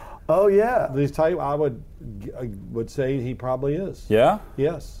 Oh, yeah. These type, I would say he probably is. Yeah?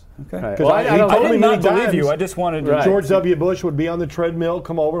 Yes. Okay. Right. Because Well, I I don't- told I me did many not believe times you. I just wanted to. Right. George W. Bush would be on the treadmill,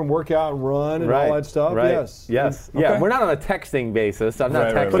 come over and work out and run and all that stuff. Right. Yes. Yes. Yeah. Okay. We're not on a texting basis. I'm not Right,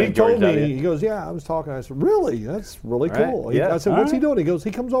 right, texting right. But he George told me, W. he goes, yeah, I was talking. I said, really? That's really Right, cool. yeah. I said, what's he All right. doing? He goes, he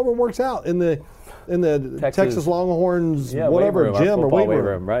comes over and works out in the Texas Longhorns, Yeah, whatever, weight room, our gym or football weight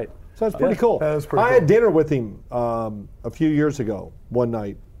room. Right. So that's pretty cool. That is pretty I cool. had dinner with him a few years ago, one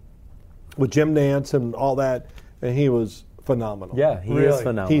night, with Jim Nance and all that, and he was phenomenal. Yeah, he is Really?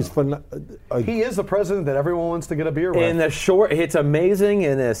 phenomenal. He's He is the president that everyone wants to get a beer with. In the short, it's amazing.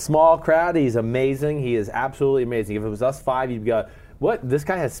 In a small crowd, he's amazing. He is absolutely amazing. If it was us five, you'd go, what? This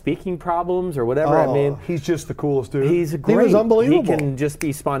guy has speaking problems or whatever. I mean, he's just the coolest dude. he's great. was unbelievable. He can just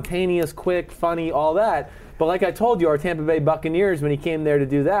be spontaneous, quick, funny, all that. But like I told you, our Tampa Bay Buccaneers, when he came there to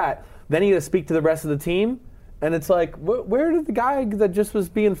do that, then he had to speak to the rest of the team. And it's like, where did the guy that just was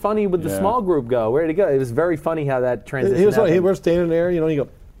being funny with the Yeah. small group go? Where did he go? It was very funny how that transition he was like, happened. we're standing there, you know, you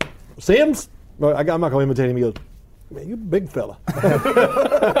go, Sims? Well, I'm not going to imitate him. He goes, man, you're a big fella.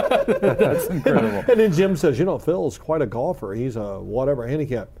 That's incredible. And then Jim says, you know, Phil's quite a golfer. He's a whatever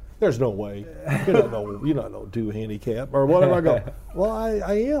handicap. There's no way. You don't know do handicap or whatever. I go, well,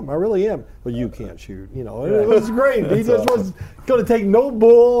 I am. I really am. But you can't shoot. You know, it was great. He just was going to take no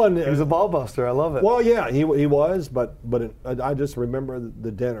bull. And He's a ball buster. I love it. well, yeah, he was. But I just remember the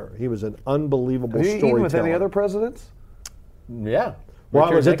dinner. He was an unbelievable Have you storyteller. eaten with any other presidents? Yeah. Well, I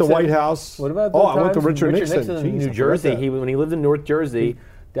Richard was at the Nixon. White House. What about Oh, those I went to times? Richard Nixon. in Jeez, I New forgot Jersey. that. When he lived in North Jersey,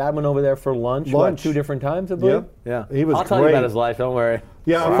 Dad went over there for lunch. What, 2 different times, I believe. Yep. He was I'll tell you great. about his life. Don't worry.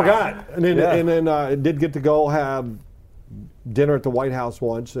 Yeah, I forgot. And then, Yeah. and then I did get to go have dinner at the White House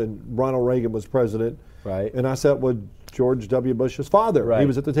once, and Ronald Reagan was president. Right. And I sat with George W. Bush's father. Right. He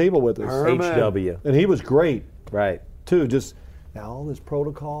was at the table with us. Herman. HW. And he was great, Right. too. Just, now all this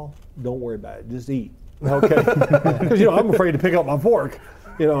protocol, don't worry about it. Just eat. Okay? Because, you know, I'm afraid to pick up my fork.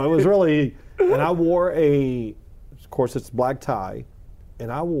 You know, it was really, and I wore of course, it's black tie,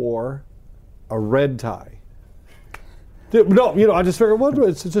 and I wore a red tie. No, you know, I just figured, well,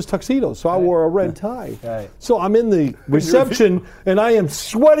 it's just tuxedos, so I wore a red tie. Right. So I'm in the reception, and I am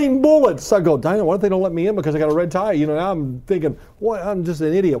sweating bullets. I go, Dinah, why don't they don't let me in because I got a red tie? You know, now I'm thinking, what? I'm just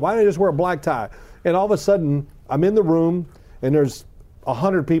an idiot. Why don't I just wear a black tie? And all of a sudden, I'm in the room, and there's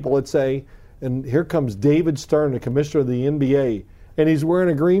 100 people, let's say, and here comes David Stern, the commissioner of the NBA, and he's wearing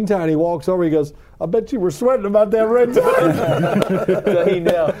a green tie, and he walks over, he goes, I bet you were sweating about that red tie. So he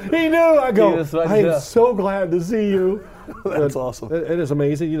knew. He knew. I He go, was sweating, I am yeah. so glad to see you. That's awesome. It is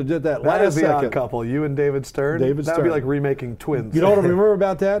amazing. You did that That last is the second. odd couple. You and David Stern. David That would be Stern. like remaking Twins. You know what I remember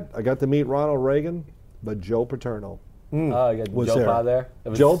about that? I got to meet Ronald Reagan, but Joe Paterno. Oh, you got Was Joe there. Pa there? It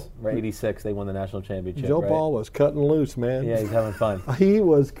was Joe- right, 86, they won the national championship. Joe right? Paul was cutting loose, man. Yeah, he's having fun. He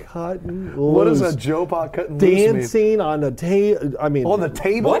was cutting loose. What does a Joe Pa cutting loose mean? Dancing on the table. I mean, On the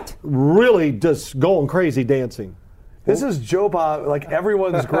table? What? Really just going crazy dancing. This is Joe Pa, like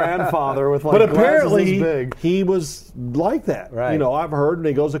everyone's grandfather with like But glasses apparently, this big. he was like that. Right. You know, I've heard, and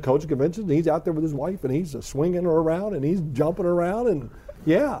he goes to coaching conventions, and he's out there with his wife, and he's swinging her around, and he's jumping around, and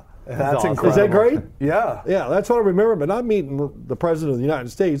yeah. That's awesome. incredible. Is that great? Yeah. Yeah, that's what I remember, but not meeting the President of the United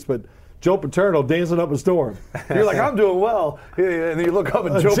States, but Joe Paterno dancing up a storm. You're like, I'm doing well. And then you look up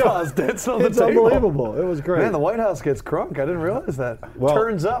and Joe Pa's dancing on the It's table. unbelievable. It was great. Man, the White House gets crunk. I didn't realize that. Well-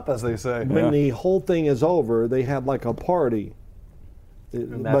 Turns up, as they say. When the whole thing is over, they had like a party.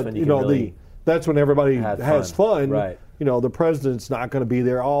 that's when you can really that's when everybody have has fun. fun. Right. You know, the president's not going to be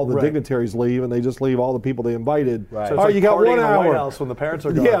there. All the Right. dignitaries leave, and they just leave all the people they invited. Right. So it's All right, like you got partying 1 in the hour. White House when the parents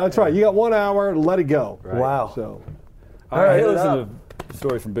are gone. Yeah, that's right. You got 1 hour. Let it go. Wow. So All right, hit it listen up. to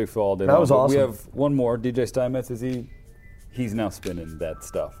stories from Big Phil all day That long, was but awesome. We have one more. DJ Steinmetz, he's now spinning that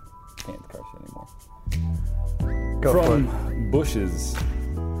stuff. Can't crush it anymore. Go for it. From bushes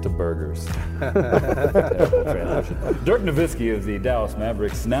to burgers. Dirk Nowitzki of the Dallas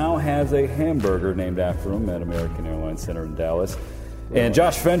Mavericks now has a hamburger named after him at American Airlines Center in Dallas. And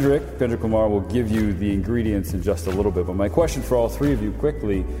Josh Kendrick Lamar will give you the ingredients in just a little bit. But my question for all three of you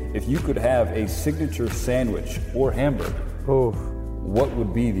quickly, if you could have a signature sandwich or hamburger, what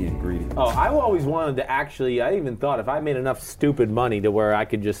would be the ingredient? Oh, I've always wanted to I even thought if I made enough stupid money to where I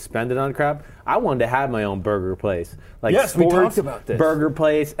could just spend it on crap, I wanted to have my own burger place. Like yes, we talked about this. Burger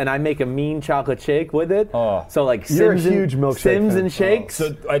place, and I make a mean chocolate shake with it. Oh. So like You're Sims a huge milkshake Sims fan. and Shakes.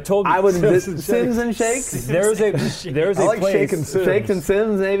 So I told you. I would Sims and Shakes. There's a I like place. Shake and Sims. Shakes and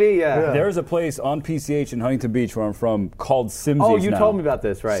Sims, maybe? Yeah. There's a place on PCH in Huntington Beach where I'm from called Simsies. Oh, you now. told me about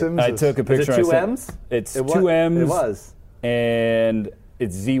this, right? Sims. I took a Is picture. it and two I said- M's? It's It two M's. It was. And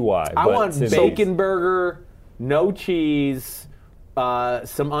it's ZY. I but want Simsies. bacon burger, no cheese,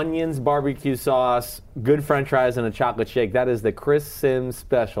 some onions, barbecue sauce, good French fries, and a chocolate shake. That is the Chris Sims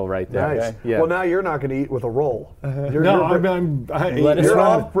special right there. Nice. Okay? Yeah. Well, now you're not going to eat with a roll. You're You're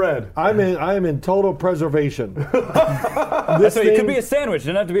off bread. I am in total preservation. That's right, it could be a sandwich.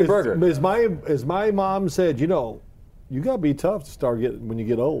 It doesn't have to be a burger. As my mom said, you got to be tough to start getting when you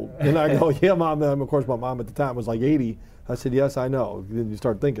get old. And I go, yeah, Mom. Of course, my mom at the time was like 80. I said, yes, I know. Then you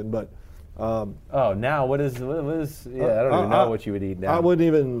start thinking, but. Now what is? Yeah, I don't even know what you would eat now. I wouldn't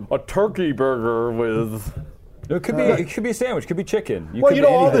even. A turkey burger with. It could be a sandwich. It could be chicken. Well, could be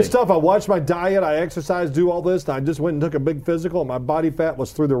all this anything. stuff. I watched my diet. I exercise, do all this. And I just went and took a big physical. And my body fat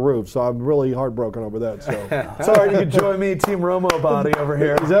was through the roof. So I'm really heartbroken over that. So Sorry, you can join me, Team Romo body over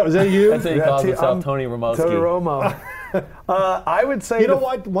here. is that you? That's what he calls himself, Tony Romowski. Tony Romo. I would say. You know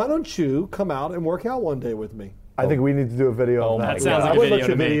what? Why don't you come out and work out one day with me? I think we need to do a video of that. That sounds I like a would video let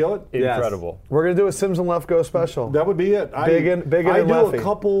to you me. video it. Yes. Incredible. We're going to do a Sims and Left Go special. That would be it. Big and I do Lefty. a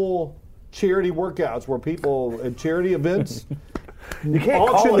couple charity workouts where people at charity events You can't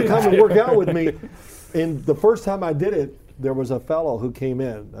auction call to it come and work out with me. And the first time I did it, there was a fellow who came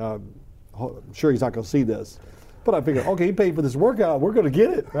in. I'm sure he's not going to see this, but I figured, okay, he paid for this workout. We're going to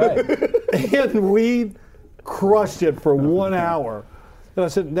get it. Right. And we crushed it for 1 hour. And I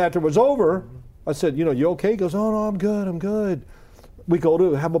said, and after it was over, I said, you okay? He goes, oh, no, I'm good. We go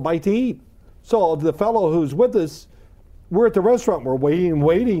to have a bite to eat. So the fellow who's with us, we're at the restaurant, we're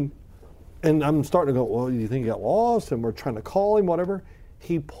waiting. And I'm starting to go, well, you think he got lost? And we're trying to call him, whatever.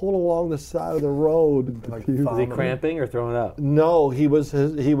 He pulled along the side of the road. Is he cramping or throwing up? No, he was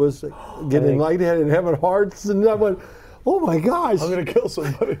getting lightheaded and having hearts. And I went, oh my gosh. I'm going to kill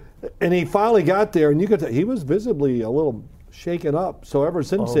somebody. And he finally got there, and you could tell he was visibly a little shaken up. So ever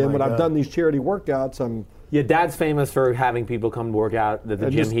since then, when I've done these charity workouts, Yeah, Dad's famous for having people come to work out at the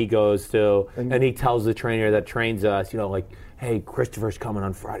gym he goes to, and he tells the trainer that trains us, hey, Christopher's coming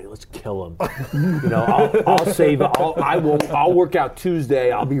on Friday. Let's kill him. I'll save it. I'll work out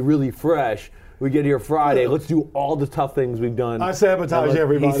Tuesday. I'll be really fresh. We get here Friday. Let's do all the tough things we've done. I sabotage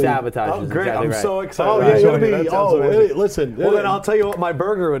everybody. He sabotages. Oh, great. Exactly I'm right. so excited. Oh, about yeah, joining it'll you. be. That sounds amazing. Listen. Well, then I'll tell you what my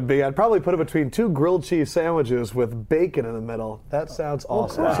burger would be. I'd probably put it between 2 grilled cheese sandwiches with bacon in the middle. That sounds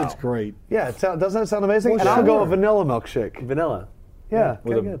awesome. Of course, it's great. Yeah, doesn't that sound amazing? Well, and I'll go sure. a vanilla milkshake. Vanilla. Yeah,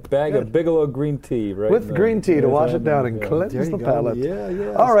 With okay, a good. bag of Bigelow green tea, right? With green tea to wash it down and There cleanse you the go. palate.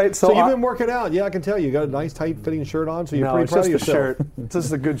 Yeah. All right, so you've been working out. Yeah, I can tell you. You got a nice tight fitting shirt on, so you're No, pretty it's proud of just a yourself. shirt. This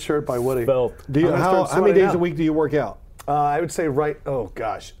is a good shirt by Woody. Felt. Do you, I'm gonna how start many sweating days out. a week do you work out? I would say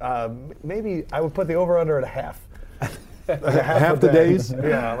maybe I would put the over under at a half. Half the days?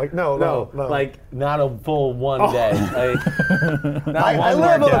 Yeah, like no. Like not a full one day. Like, I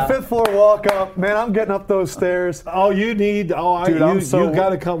live on the 5th floor walk up. Man, I'm getting up those stairs. Oh, you need. Dude, you got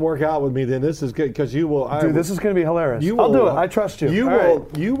to come work out with me. Then this is good because you will. Dude, this is going to be hilarious. You I'll do will- it. I trust you. You All will.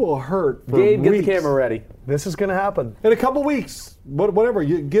 right. You will hurt. For Gabe, get weeks. the camera ready. This is going to happen. In a couple weeks, whatever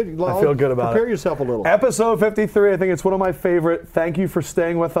you get. I feel good about prepare it. yourself a little. Episode 53, I think it's one of my favorite. Thank you for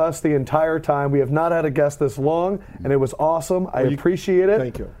staying with us the entire time. We have not had a guest this long, and it was awesome. I appreciate it.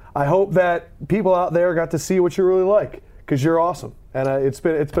 Thank you. I hope that people out there got to see what you really like, because you're awesome. And it's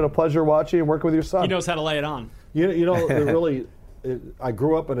been a pleasure watching and working with your son. He knows how to lay it on. You know, I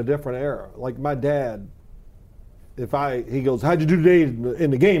grew up in a different era. Like my dad, he goes, how'd you do today in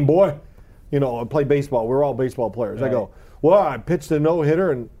the game, boy? I play baseball. We're all baseball players. Right. I go, well, I pitched a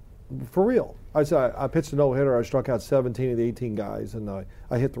no-hitter, and for real. I said, I pitched a no-hitter. I struck out 17 of the 18 guys, and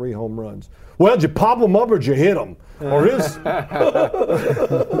I hit 3 home runs. Well, did you pop them up or did you hit them? Or is... I'm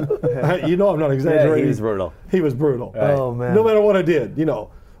not exaggerating. Yeah, he was brutal. He was brutal. Right. Oh, man. No matter what I did,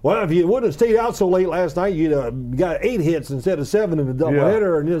 Well, if you wouldn't have stayed out so late last night, you'd got 8 hits instead of 7 in the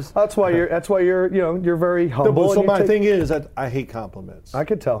doubleheader, and just. That's why you're very humble. So my thing is that I hate compliments. I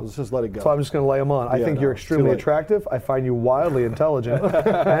could tell. Let's just let it go. So I'm just going to lay them on. I think you're extremely attractive. I find you wildly intelligent,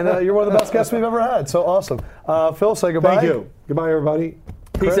 and you're one of the best guests we've ever had. So awesome. Phil, say goodbye. Thank you. Goodbye, everybody.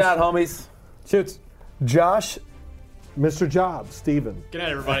 Peace out, homies. Shoots. Josh, Mr. Jobs, Steven. Good night,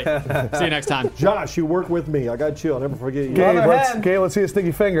 everybody. See you next time. Josh, you work with me. I got you. I'll never forget you. Gabe, let's see his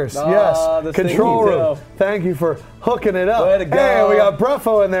sticky fingers. Yes. Control room. Thank you for hooking it up. Way to go. Hey, we got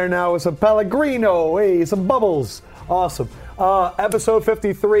Breffo in there now with some Pellegrino. Hey, some bubbles. Awesome. Episode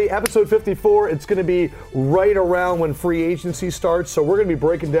 53, episode 54, it's going to be right around when free agency starts. So we're going to be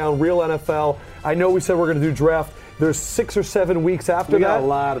breaking down real NFL. I know we said we're going to do draft. There's 6 or 7 weeks after that. We got a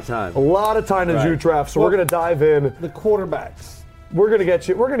lot of time. A lot of time to do draft. So we're going to dive in. The quarterbacks. We're going to get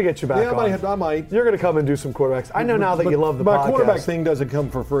you back on. I might. You're going to come and do some quarterbacks. I know now that you love the podcast. My quarterback thing doesn't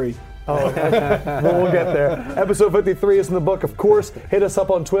come for free. Oh, well, we'll get there. Episode 53 is in the book, of course. Hit us up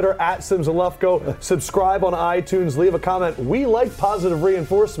on Twitter at Sims and Lefko. Subscribe on iTunes. Leave a comment. We like positive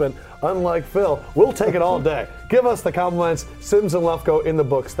reinforcement, unlike Phil. We'll take it all day. Give us the compliments. Sims and Lefko in the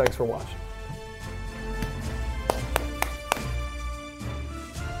books. Thanks for watching.